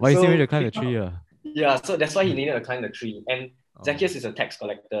 Why he still need to So climb the tree? yeah, so that's why he needed to climb the tree. And Oh, Zacchaeus is a tax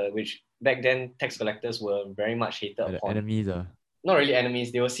collector, which back then tax collectors were very much hated like the upon. enemies. Not really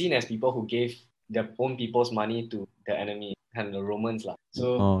enemies, they were seen as people who gave their own people's money to the enemy and the Romans.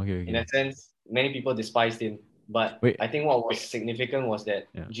 So Oh, okay. in a sense, many people despised him. But Wait. I think what was significant was that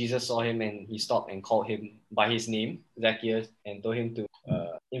Yeah. Jesus saw him and he stopped and called him by his name, Zacchaeus, and told him to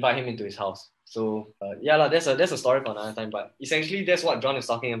invite him into his house. So yeah, that's a story for another time. But essentially, that's what John is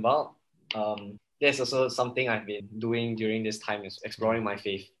talking about. That's also something I've been doing during this time is exploring my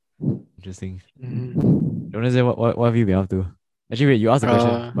faith. Interesting. Mm. Jonas, what have you been up to? Actually, wait, you asked the question,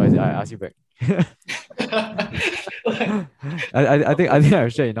 Uh, but I asked you back. I think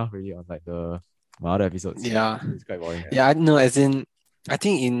I've shared enough already on like the my other episodes. yeah, It's quite boring. yeah. I know. As in, I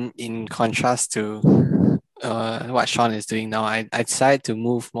think in contrast to what Shaun is doing now, I decided to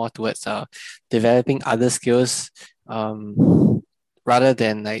move more towards developing other skills rather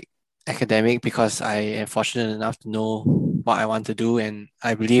than like academic because I am fortunate enough to know what I want to do, and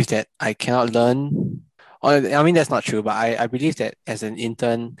I believe that I cannot learn. Or I mean that's not true, but I believe that as an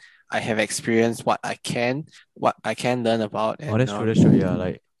intern, I have experienced what I can learn about, Oh, and that's true. That's true. Yeah,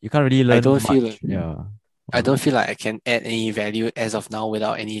 like you can't really I learn don't feel much. Yeah. I Oh, don't feel like I can add any value as of now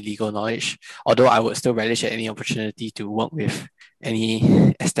without any legal knowledge. Although I would still relish at any opportunity to work with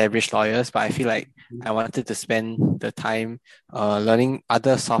any established lawyers, but I feel like I wanted to spend the time learning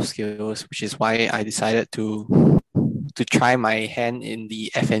other soft skills, which is why I decided to try my hand in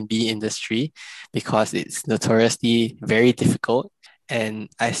the F&B industry because it's notoriously very difficult. And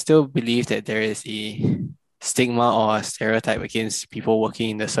I still believe that there is a stigma or a stereotype against people working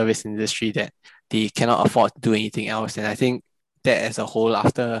in the service industry that they cannot afford to do anything else. And I think that as a whole,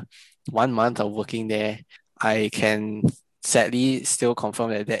 after 1 month of working there, I can sadly still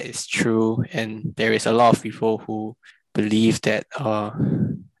confirm that that is true. And there is a lot of people who believe that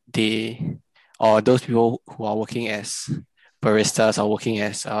they or those people who are working as baristas or working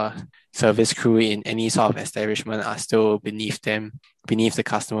as service crew in any sort of establishment are still beneath the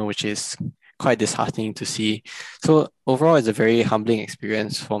customer, which is quite disheartening to see. So overall, it's a very humbling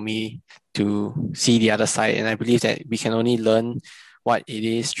experience for me to see the other side, and I believe that we can only learn what it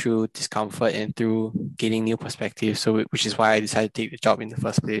is through discomfort and through gaining new perspectives. So, which is why I decided to take the job in the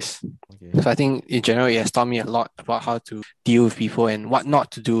first place. okay. So I think in general, it has taught me a lot about how to deal with people and what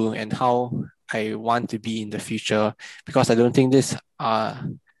not to do and how I want to be in the future. Because I don't think these are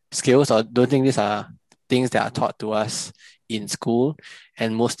skills or don't think these are things that are taught to us in school,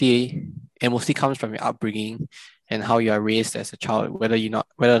 and mostly comes from your upbringing and how you are raised as a child, whether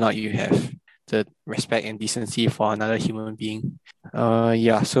or not you have the respect and decency for another human being.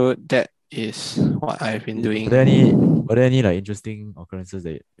 Yeah, so that is what I've been Were there any doing. were there any like interesting occurrences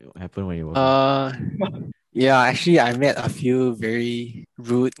that happened when you were working? Uh, yeah, actually, I met a few very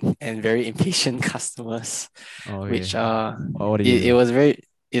rude and very impatient customers, Oh, okay. which What did you it do? was very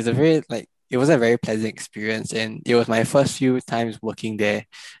it's a very like it was a very pleasant experience, and it was my first few times working there,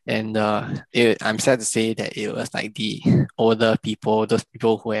 and I'm sad to say that it was like the older people, those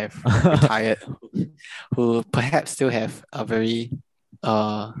people who have retired, who perhaps still have a very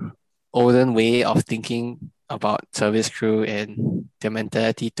uh olden way of thinking about service crew and their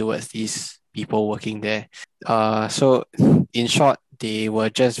mentality towards these people working there. So in short, they were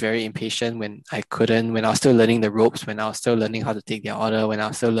just very impatient when I was still learning the ropes, when I was still learning how to take their order, when I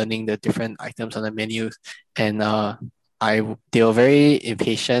was still learning the different items on the menus. And they were very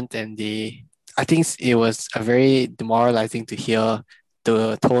impatient, and I think it was a very demoralizing to hear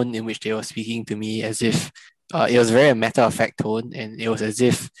the tone in which they were speaking to me, as if it was very a matter of fact tone, and it was as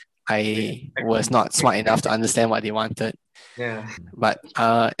if They I expect, was not they smart enough expect to it. understand what they wanted. Yeah. But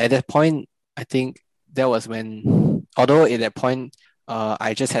at that point, I think that was when, although at that point,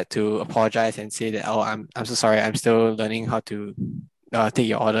 I just had to apologize and say that, oh, I'm so sorry. I'm still learning how to take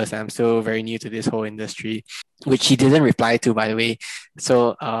your orders. And I'm still very new to this whole industry, which he didn't reply to, by the way.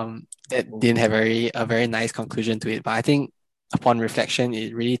 So that didn't have a very nice conclusion to it. But I think upon reflection,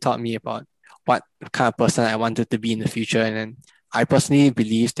 it really taught me about what kind of person I wanted to be in the future. And then I personally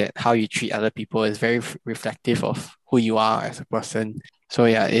believe that how you treat other people is very reflective of who you are as a person. So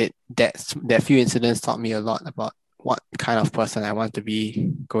yeah, that few incidents taught me a lot about what kind of person I want to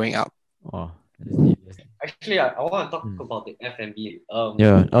be growing up. Oh, that's deep. That's deep. Actually, I want to talk Hmm. about the F&B.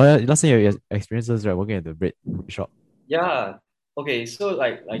 Yeah. Oh, yeah. Last time your experiences, right, working at the bread shop. Yeah. Okay. So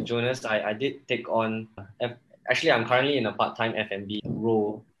like Jonas, I did take on. Actually, I'm currently in a part-time F&B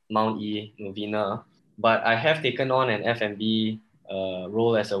role, Mount E Novena, but I have taken on an F&B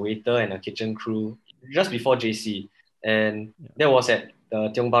role as a waiter and a kitchen crew just before JC, and Yeah. that was at the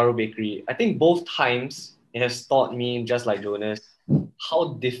Tiong Bahru Bakery. I think both times it has taught me, just like Jonas,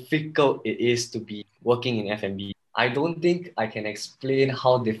 how difficult it is to be working in F&B. I don't think I can explain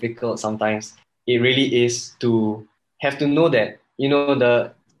how difficult sometimes it really is to have to know that,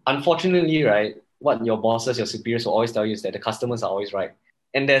 the unfortunately, right, what your bosses, your superiors will always tell you is that the customers are always right.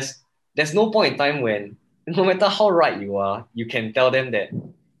 And there's no point in time when, no matter how right you are, you can tell them that,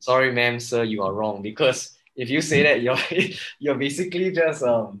 sorry, ma'am, sir, you are wrong, because if you say that, you're basically just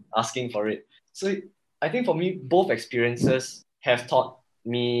asking for it. So I think for me, both experiences have taught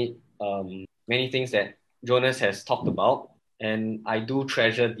me many things that Jonas has talked about, and I do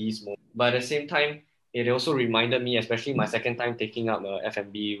treasure these moments. But at the same time, it also reminded me, especially my second time taking up a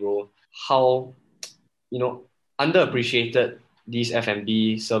F&B role, how you know underappreciated these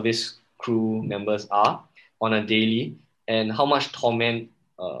F&B service crew members are on a daily, and how much torment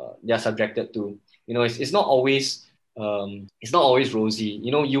they're subjected to. It's not always rosy.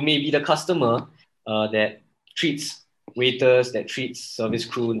 You may be the customer that treats waiters, that treats service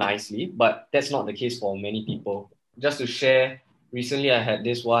crew nicely, but that's not the case for many people. Just to share, recently I had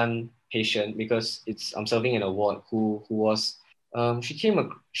this one patient, because I'm serving an award, who was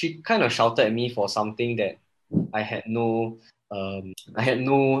she kind of shouted at me for something that I had no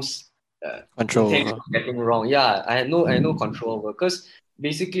intention Control. of getting wrong. Yeah, I had no control over, because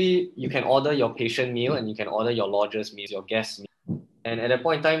basically you can order your patient meal and you can order your lodger's meal, your guest meal. And at that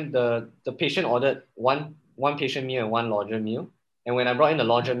point in time, the patient ordered one patient meal and one lodger meal. And when I brought in the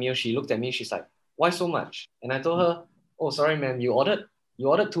lodger meal, she looked at me. She's like, "Why so much?" And I told her, "Oh, sorry, ma'am, you ordered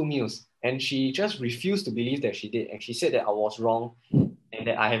two meals." And she just refused to believe that she did. And she said that I was wrong, and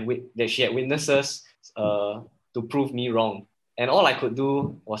that she had witnesses to prove me wrong. And all I could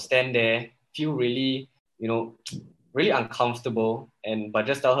do was stand there, feel really, really uncomfortable, but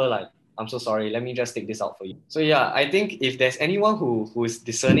just tell her like, "I'm so sorry. Let me just take this out for you." So yeah, I think if there's anyone who is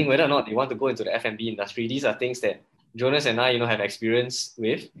discerning whether or not they want to go into the F&B industry, these are things that Jonas and I, have experience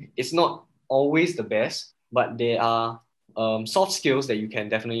with. It's not always the best, but there are soft skills that you can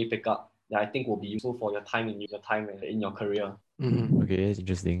definitely pick up that I think will be useful for your time in your career. Mm-hmm. Okay, that's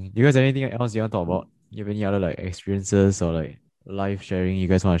interesting. Do you guys have anything else you want to talk about? You have any other like experiences or like life sharing you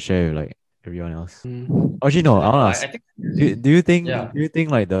guys want to share with like everyone else? Mm. Actually, no, I want to I ask. think Do you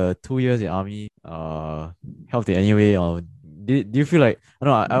think like the 2 years in army helped in any way, or do you feel like I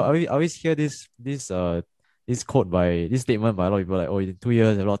don't know, I always hear this quote by this statement by a lot of people like, oh, in 2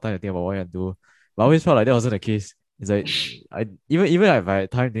 years a lot of time to think about what you want to do. But I always felt like that wasn't the case. It's like I even if I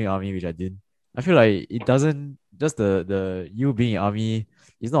had time doing army, which I didn't, I feel like it doesn't just the you being in army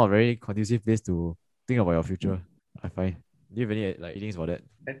is not a very conducive place to think about your future, I find. Do you have any like feelings about that?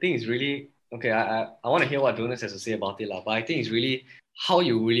 I think it's really okay. I want to hear what Jonas has to say about it, lah. But I think it's really how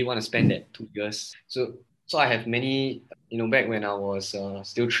you really want to spend that 2 years. So I have many, back when I was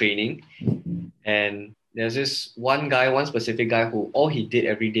still training, and there's this one specific guy who all he did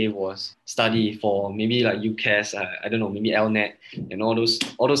every day was study for maybe like UCAS, I don't know, maybe LNet and all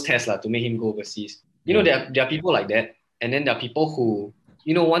those tests lah to make him go overseas. Yeah. There are people like that, and then there are people who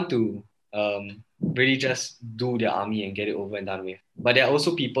want to really just do their army and get it over and done with. But there are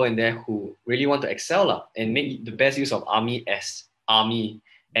also people in there who really want to excel lah and make the best use of army as army,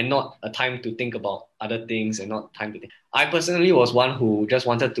 and not a time to think about other things, and not time to think. I personally was one who just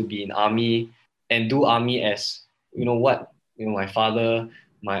wanted to be in army and do army as what my father,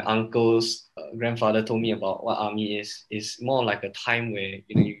 my uncle's grandfather told me about what army is more like a time where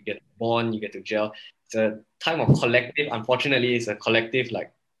you get born, you get to jail. It's a time of collective. Unfortunately, it's a collective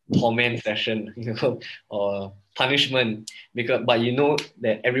like torment session, or punishment, but you know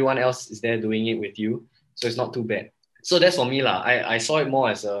that everyone else is there doing it with you, so it's not too bad. So that's for me lah. I saw it more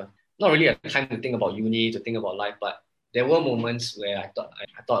as a not really a time to think about uni, to think about life, but there were moments where I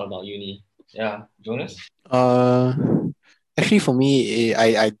thought about uni. Yeah, Jonas? Uh, Actually, for me,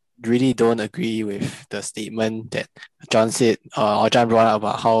 I really don't agree with the statement that John said, or John brought up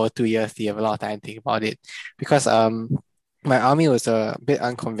about how 2 years you have a lot of time to think about it, because my army was a bit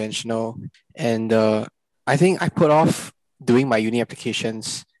unconventional, and I think I put off doing my uni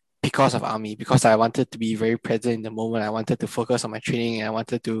applications because of army, because I wanted to be very present in the moment. I wanted to focus on my training, and I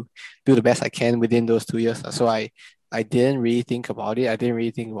wanted to do the best I can within those 2 years. So I didn't really think about it. I didn't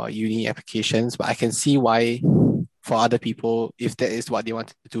really think about uni applications, but I can see why for other people, if that is what they want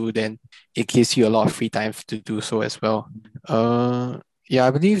to do, then it gives you a lot of free time to do so as well. Yeah,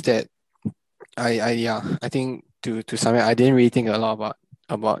 I believe that I think to sum it, I didn't really think a lot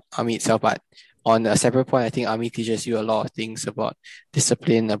about army itself, but on a separate point, I think army teaches you a lot of things about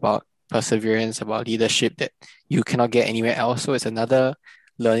discipline, about perseverance, about leadership that you cannot get anywhere else. So it's another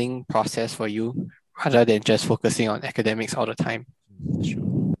learning process for you rather than just focusing on academics all the time. That's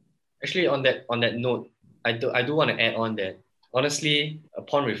true. Actually, on that note, I do want to add on that honestly,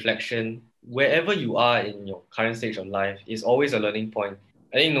 upon reflection, wherever you are in your current stage of life is always a learning point.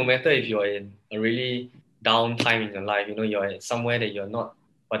 I think no matter if you're in a really down time in your life, you're at somewhere that you're not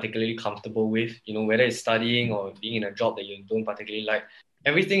particularly comfortable with, whether it's studying or being in a job that you don't particularly like,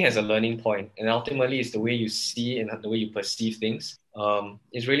 everything has a learning point, and ultimately it's the way you see and the way you perceive things.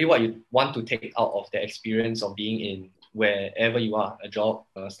 is really what you want to take out of the experience of being in wherever you are, a job,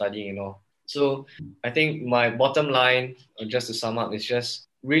 studying and all. So I think my bottom line, just to sum up, is just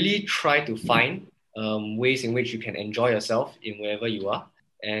really try to find ways in which you can enjoy yourself in wherever you are,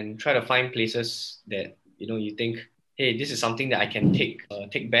 and try to find places that you think, hey, this is something that I can take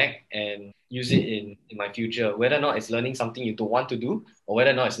back and use it in my future, whether or not it's learning something you don't want to do, or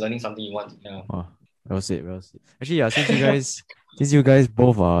whether or not it's learning something you want to do. Yeah. Oh, well said, well said. Actually, yeah, since you guys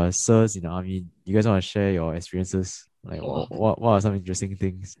both are sirs in the army, you guys want to share your experiences? Like, what are some interesting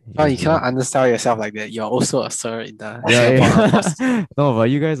things you Oh, guys you do? cannot undersell yourself like that. You're also a sir in the Yeah, Singapore Armed yeah. Forces. No, but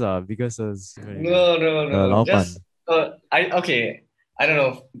you guys are bigger sirs. No, no, The no. 老板. Just I okay. I don't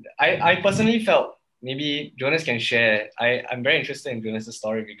know. I personally felt maybe Jonas can share. I'm very interested in Jonas's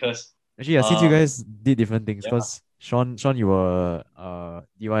story because Actually, yeah, since you um guys did different things, yeah, because Sean, you were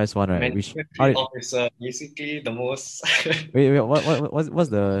DYS one, right? Which how infantry did officer, basically the most. wait, what's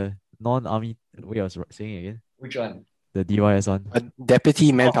the non-army way of saying it again? Which one? The DYS one. A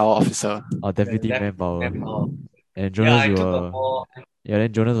deputy Oh, manpower officer. Or the deputy deputy manpower. manpower. And Yeah, Jonas, I you took a were more yeah.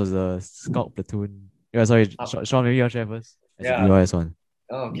 Then Jonas was the scout platoon. Yeah, sorry, up. Sean. Maybe I'll share first as a Yeah. DYS one.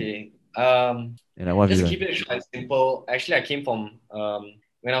 Oh, okay. And like, what have Just you to keep learned? it short and simple, actually, I came from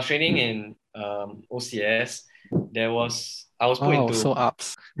when I was training in OCS. I was put Wow, into so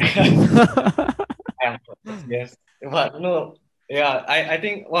ups. yes, but no, yeah. I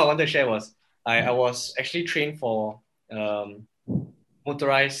think what I wanted to share was I was actually trained for um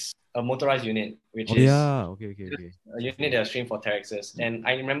motorized unit, which Oh is yeah. Okay. a I unit forgot. that was trained for terrexes. And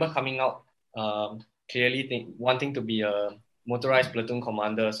I remember coming out clearly wanting to be a motorized platoon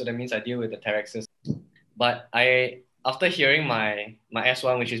commander. So that means I deal with the terrexes. But after hearing my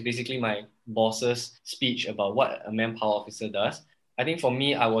S1, which is basically my boss's speech about what a manpower officer does, I think for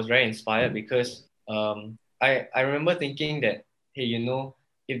me I was very inspired because I remember thinking that, hey,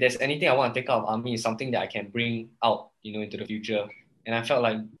 if there's anything I want to take out of army, is something that I can bring out, into the future. And I felt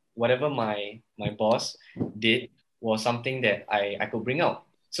like whatever my boss did was something that I could bring out.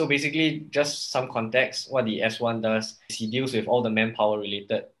 So basically, just some context, what the S1 does is he deals with all the manpower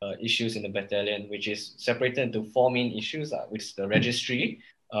related issues in the battalion, which is separated into four main issues, which is the registry,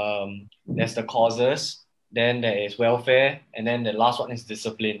 there's the causes, then there is welfare, and then the last one is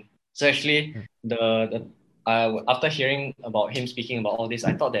discipline. So actually, after hearing about him speaking about all this,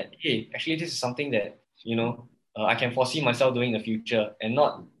 I thought that, hey, actually, this is something that, I can foresee myself doing in the future, and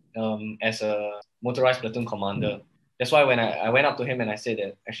not as a motorized platoon commander. That's why when I went up to him and I said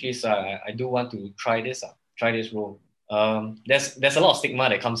that, actually, sir, I do want to try this role. There's a lot of stigma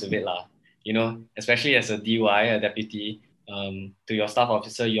that comes with it, lah. Especially as a DY, a deputy, to your staff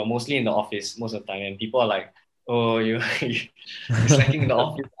officer, you're mostly in the office most of the time, and people are like, oh, you're slacking in the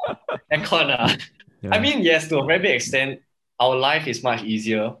office, aircon, ah. I Yeah. mean, yes, to a very big extent, our life is much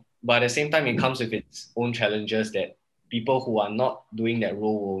easier, but at the same time, it comes with its own challenges that people who are not doing that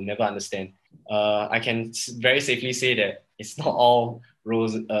role will never understand. I can very safely say that it's not all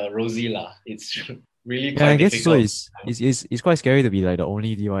rosy lah. It's really Yeah, I quite guess so. difficult. It's quite scary to be like the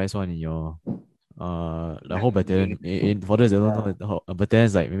only DYS one in your the whole battalion. For those that don't know, a battalion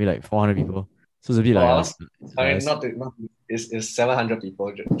is like maybe like 400 people. So it's a bit Oh, like I was sorry, not to it's 700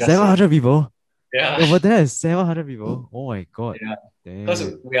 people. Just saying. 700 people. Yeah, Your battalion is 700 people. Oh my god. yeah. Because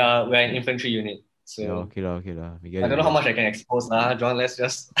Damn. we're an infantry unit, Yeah, so okay lah. We get I it, don't we know how get it. much I can expose lah, John. Let's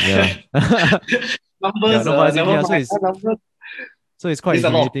just Yeah. Yeah, numbers. no, but as in, Never yeah, mind. Numbers. so it's quite It's a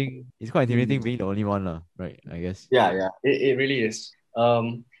lot. intimidating. It's quite intimidating being the only one, lah, right? I guess. Yeah, yeah, it really is.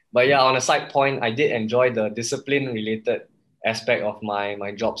 But yeah, on a side point, I did enjoy the discipline related aspect of my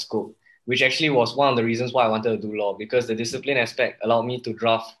job scope, which actually was one of the reasons why I wanted to do law, because the discipline aspect allowed me to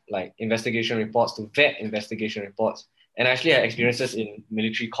draft like investigation reports, to vet investigation reports, and I actually had experiences in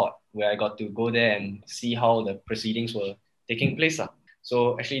military court where I got to go there and see how the proceedings were taking place.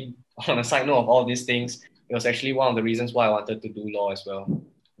 So actually, on a side note of all these things, it was actually one of the reasons why I wanted to do law as well.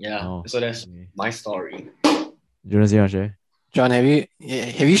 Yeah, Oh, so that's okay. my story. Jonas, you want to share? John, have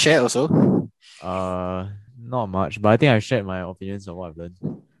you shared also? Not much, but I think I've shared my opinions on what I've learned.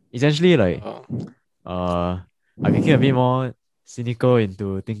 Essentially, like, Oh, uh, I became a bit more cynical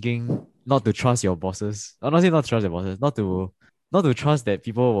into thinking not to trust your bosses. I'm not saying not to trust your bosses, not to trust that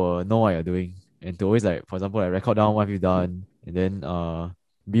people will know what you're doing, and to always like, for example, like record down what you've done, and then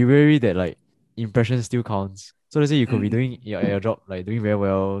be wary that like impression still counts. So let's say you could be doing your job, like doing very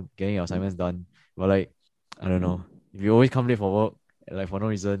well, getting your assignments done, but like I don't know, if you always come late for work, like for no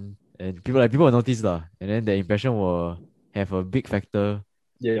reason, and people will notice lah, and then the impression will have a big factor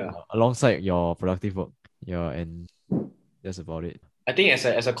Yeah. alongside your productive work. Yeah, and that's about it. I think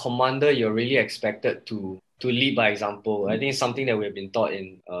as a commander, you're really expected to to lead by example. I think it's something that we've been taught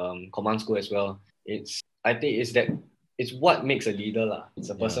in command school as well. I think it's what makes a leader lah. It's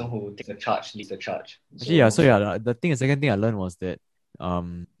a person who takes the charge, leads the charge. Actually, the second thing I learned was that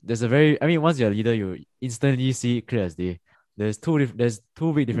there's a very, I mean, once you're a leader, you instantly see it clear as day. There's two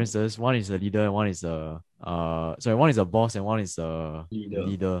big differences. One is a leader, and one is one is a boss, and one is a Leader.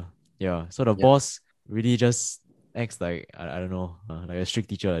 leader. Yeah. So the boss really just acts like I don't know, like a strict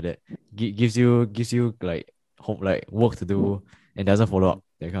teacher like that. Gives you like hope, like work to do, and doesn't follow up,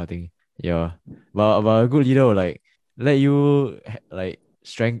 that kind of thing. Yeah. But a good leader will like let you like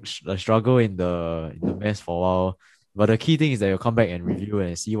struggle in the mess for a while. But the key thing is that you'll come back and review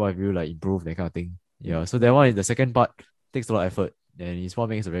and see what you like improve, that kind of thing. Yeah. So that one is the second part, takes a lot of effort, and it's what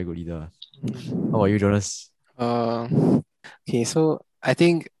makes a very good leader. How about you, Jonas? Uh, okay, so I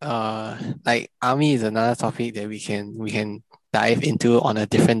think like army is another topic that we can dive into on a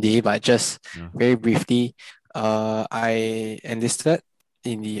different day, but just Yeah. very briefly, I enlisted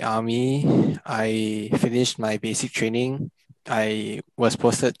in the army. I finished my basic training. I was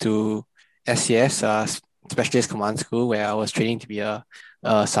posted to SCS, Specialist Command School, where I was training to be a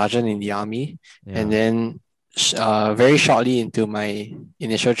sergeant in the army. And Yeah. then very shortly into my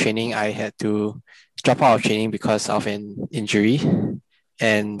initial training, I had to drop out of training because of an injury.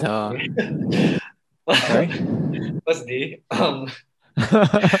 And sorry? First day.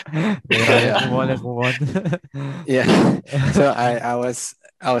 Yeah, let's Yeah. move on. Let's move on. Yeah. So I was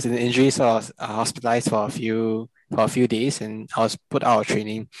in an injury, so I was hospitalized for a few days, and I was put out of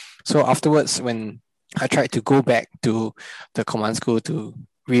training. So afterwards, when I tried to go back to the command school to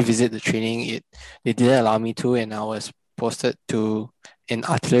revisit the training, they didn't allow me to, and I was posted to an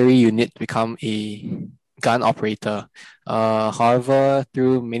artillery unit to become a gun operator. However,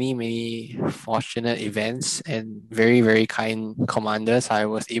 through many fortunate events and very very kind commanders, I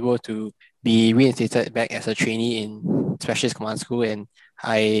was able to be reinstated back as a trainee in Specialist Command School, and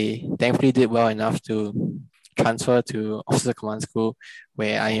I thankfully did well enough to transfer to Officer Command School, Wow.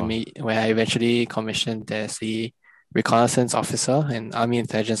 where I eventually commissioned as a reconnaissance officer and army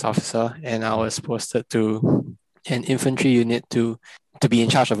intelligence officer, and I was posted to an infantry unit to be in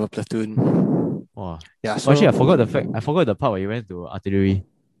charge of a platoon. Wow. Yeah, Oh, actually, so I forgot the part where you went to artillery.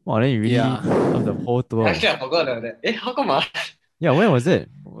 Wow, then you really yeah, love the whole tour. Actually, I forgot about that. How come? Yeah, when was it?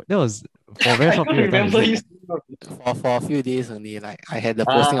 That was for a very I short can't period of time, is remember it? you. for a few days only. Like I had the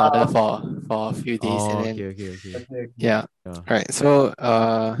posting order Ah, for a few days, and Oh, then okay. okay, okay. yeah. Yeah. Right. So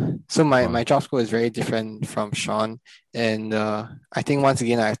my Wow. job scope is very different from Shaun. And I think once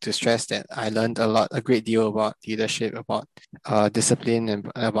again I have to stress that I learned a great deal about leadership, about discipline,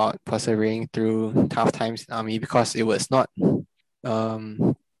 and about persevering through tough times in army, because it was not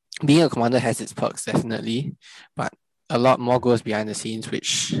um being a commander has its perks, definitely, but a lot more goes behind the scenes,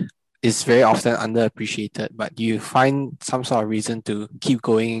 which is very often underappreciated. But you find some sort of reason to keep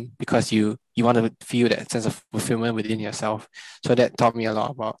going because you want to feel that sense of fulfillment within yourself. So that taught me a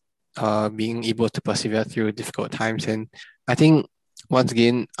lot about being able to persevere through difficult times. And I think once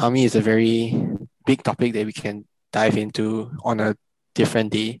again, army is a very big topic that we can dive into on a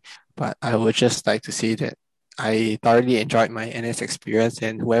different day. But I would just like to say that I thoroughly enjoyed my NS experience,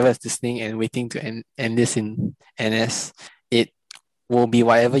 and whoever is listening and waiting to enlist in NS, it will be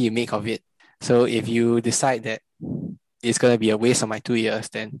whatever you make of it. So if you decide that it's going to be a waste of my 2 years,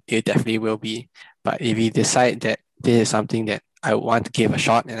 then it definitely will be. But if you decide that this is something that I want to give a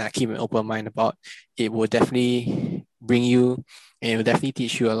shot and I keep an open mind about, it will definitely bring you, and it will definitely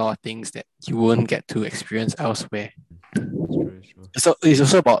teach you a lot of things that you won't get to experience elsewhere. It's true, it's true. So it's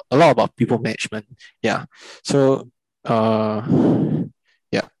also about a lot about people management. Yeah. So uh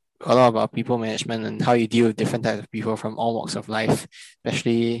yeah, a lot about people management and how you deal with different types of people from all walks of life,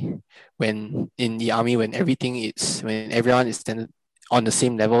 especially when in the army, when everyone is standard on the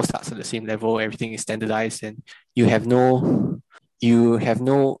same level, starts at the same level, everything is standardized, and you have no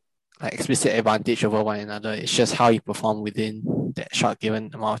like explicit advantage over one another. It's just how you perform within that short given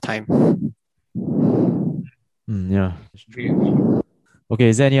amount of time. Yeah. It's Agree, true. agree. Okay,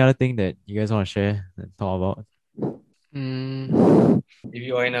 is there any other thing that you guys want to share and talk about? Mm, If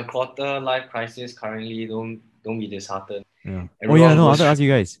you are in a quarter life crisis currently, don't be disheartened. Yeah. Oh yeah, Everyone no, I goes wanted to through. ask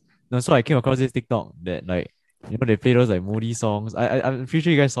you guys. No, so I came across this TikTok that like they play those like moody songs. I'm pretty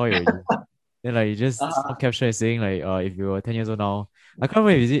sure you guys saw it already. Then like just some caption is saying like if you were 10 years old now. I can't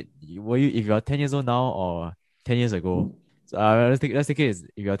remember is it were you if you are 10 years old now or 10 years ago. So let's take it as if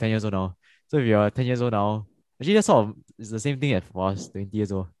you are 10 years old now. So if you are 10 years old now, actually that's sort of it's the same thing as for us, 20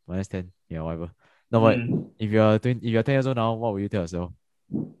 years old, minus 10. Yeah, whatever. No, but Mm. if you're 10 years old now, what would you tell yourself?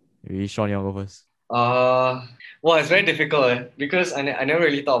 Maybe Sean, you want to go first? Uh, well, it's very difficult because I never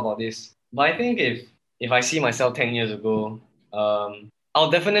really thought about this. But I think if I see myself 10 years ago, I'll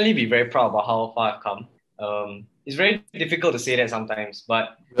definitely be very proud about how far I've come. It's very difficult to say that sometimes,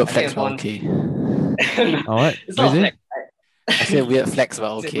 but Weird I think flex, it's but one. okay. Oh, what? It's What is not a it? flex. I said weird flex,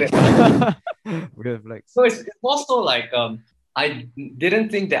 but It's okay. weird flex. Weird flex. So it's more so like I didn't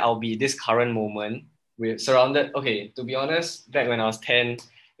think that I'll be this current moment with surrounded. Okay, to be honest, back when I was 10, it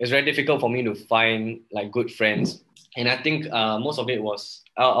was very difficult for me to find like good friends, and I think most of it was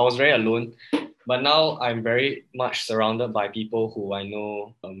I was very alone. But now I'm very much surrounded by people who I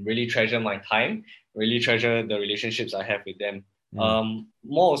know really treasure my time, really treasure the relationships I have with them.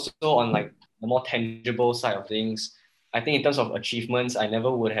 More so on like the more tangible side of things. I think in terms of achievements, I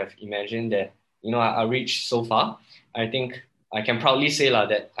never would have imagined that I reached so far. I think I can proudly say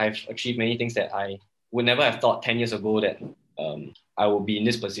that I've achieved many things that I would never have thought 10 years ago that I will be in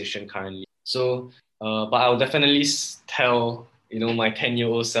this position currently. So, but I'll definitely tell my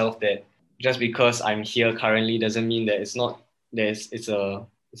 10-year-old self that just because I'm here currently doesn't mean that it's not it's a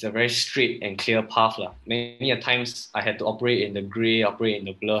very straight and clear path lah. Many a times I had to operate in the gray, operate in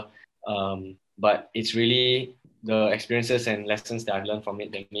the blur, but it's really the experiences and lessons that I've learned from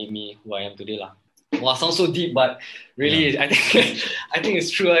it that made me who I am today lah. Wow, sounds so deep, but really, I think I think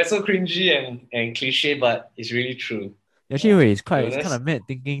it's true. It's so cringy and cliche, but it's really true. Actually, wait, it's kind Jonas? of mad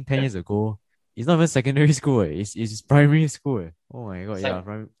thinking 10 years ago. It's not even secondary school. It's primary school. Oh my god, It's yeah,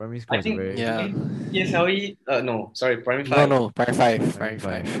 like primary school I was a think very Yeah. PSLE. No, sorry, primary No, five. no, primary five, primary primary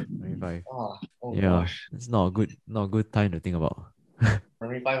five, five. primary five. Oh Yeah, gosh, it's not a good time to think about.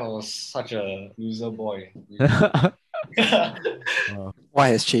 primary five I was such a loser boy. Really. Oh, What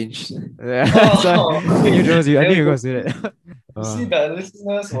has changed? yeah, so Oh, I knew okay. Jonas, I There knew we you were go. gonna say that. You see, the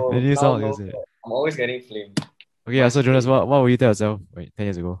listeners I will knew now someone was know gonna say that. that I'm always getting flamed. Okay, yeah, My so Jonas, flame. what will you tell yourself 10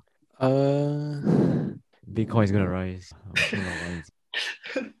 years ago? Uh, Bitcoin is gonna rise. I'll put a lot of money.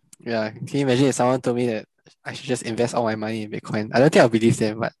 yeah. Can you imagine if someone told me that I should just invest all my money in Bitcoin? I don't think I'll believe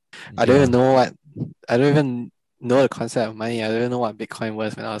them, but I don't Yeah. even know what I don't even know the concept of money. I don't even know what Bitcoin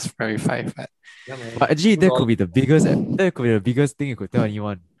was when I was primary five. But Yeah, man. But actually, $2. that could be the biggest thing you could tell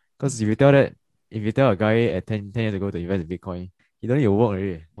anyone. Because if you tell a guy at 10 years ago to invest in Bitcoin, he don't need to work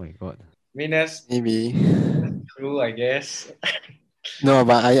already. Oh my god. I mean, that's maybe true, I guess. no,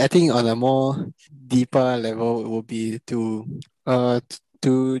 but I think on a more deeper level, it would be to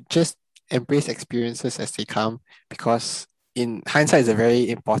just embrace experiences as they come, because in hindsight is a very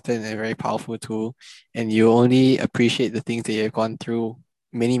important and very powerful tool, and you only appreciate the things that you've gone through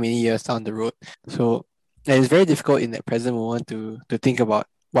many years down the road. So and it's very difficult in that present moment to think about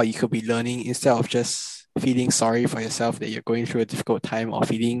what you could be learning, instead of just feeling sorry for yourself that you're going through a difficult time, or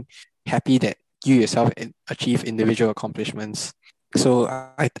feeling happy that you yourself achieve individual accomplishments. So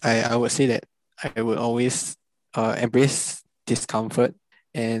I would say that I would always embrace discomfort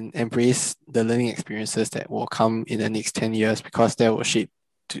and embrace the learning experiences that will come in the next 10 years, because that will shape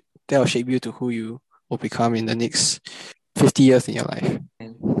you to who you will become in the next 50 years in your life.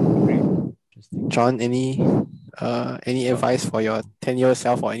 Interesting. John, any advice for your 10-year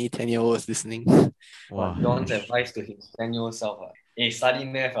self, or any 10-year-olds listening? Wow. John's advice to his 10-year-old self. Hey, study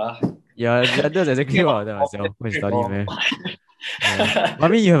math. Yeah, that's exactly what I tell myself when studying, man. Yeah. But I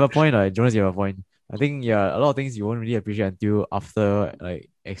mean, you have a point, like Jonas, you have a point. I think, yeah, a lot of things you won't really appreciate until after like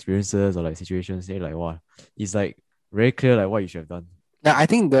experiences or like situations. Say like, wow, it's like very clear like what you should have done. Now, I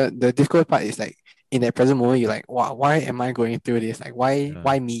think the difficult part is like in that present moment, you're like, wow, why am I going through this? Like, Yeah.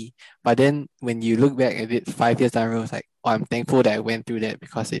 why me? But then when you look back at it 5 years down the road, it's like, oh, I'm thankful that I went through that,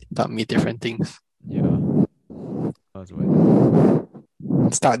 because it taught me different things. Yeah. That's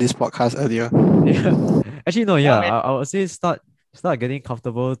right. Start this podcast earlier. Yeah. Actually, no, Yeah, yeah. man. I would say start getting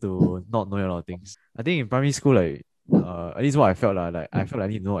comfortable to not knowing a lot of things. I think in primary school, like at least what I felt like I felt like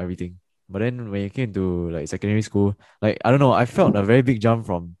I need to know everything. But then when it came to like secondary school, like I don't know, I felt a very big jump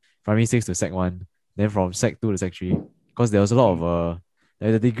from primary six to sec one, then from sec two to sec three. Because there was a lot of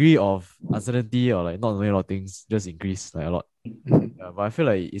like the degree of uncertainty or like not knowing a lot of things just increased like a lot. Mhm. Yeah, but I feel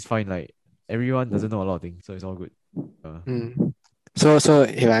like it's fine, like everyone doesn't know a lot of things, so it's all good. Mm. So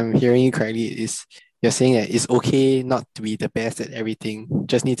if I'm hearing you correctly, is you're saying that it's okay not to be the best at everything.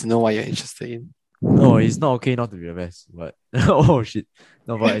 Just need to know what you're interested in. No, it's not okay not to be the best, but oh shit.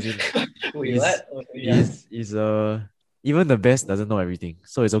 No, but as in Wait, is what? Oh, yeah. even the best doesn't know everything.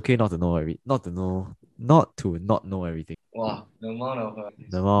 So it's okay not to not know everything. Wow, the amount of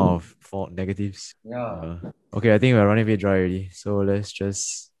The amount of fault negatives. yeah. Okay, I think we're running a bit dry already. So let's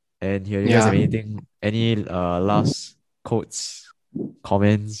just end here. You guys have Yeah. any last quotes,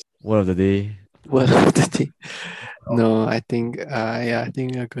 comments, word of the day? Word of the day. No, I think yeah, I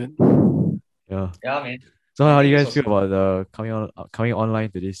think we're good. Yeah. Yeah, man. So I how do think you this guys was feel about the coming online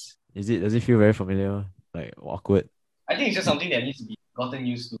to this? Does it feel very familiar? Like awkward? I think it's just something that needs to be gotten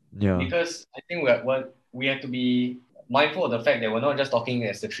used to Yeah. because I think we have to be mindful of the fact that we're not just talking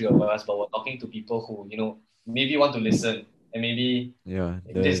as the three of us, but we're talking to people who maybe want to listen, and maybe Yeah.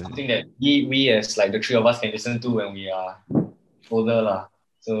 this is something that we as like the three of us can listen to when we are older lah.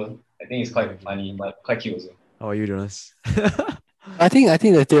 So I think it's quite funny, but quite cute also. How are you, Jonas? I think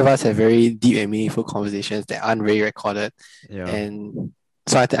the three of us have very deep and meaningful conversations that aren't really recorded, Yeah. and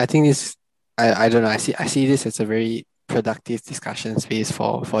so I think this I don't know, I see this as a very productive discussion space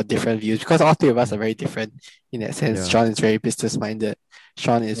for different views because all three of us are very different in that sense. Yeah. Shaun is very business minded.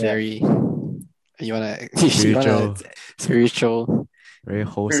 Shaun is Yeah. very Spiritual. spiritual. Very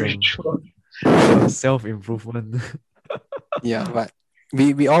wholesome. Spiritual. Self-improvement. Yeah, but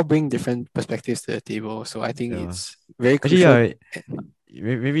we all bring different perspectives to the table, so I think Yeah. it's very Actually, crucial.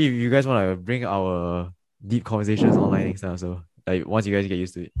 maybe if you guys want to bring our deep conversations online next time, so like once you guys get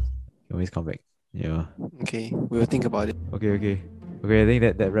used to it, you can always come back. Yeah. Okay, we'll think about it. Okay. I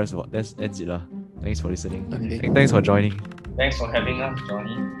think that wraps about that ends it lah. Thanks for listening. Okay. Thanks for joining. Thanks for having us,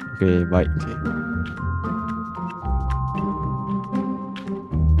 Johnny. Okay, bye. Okay.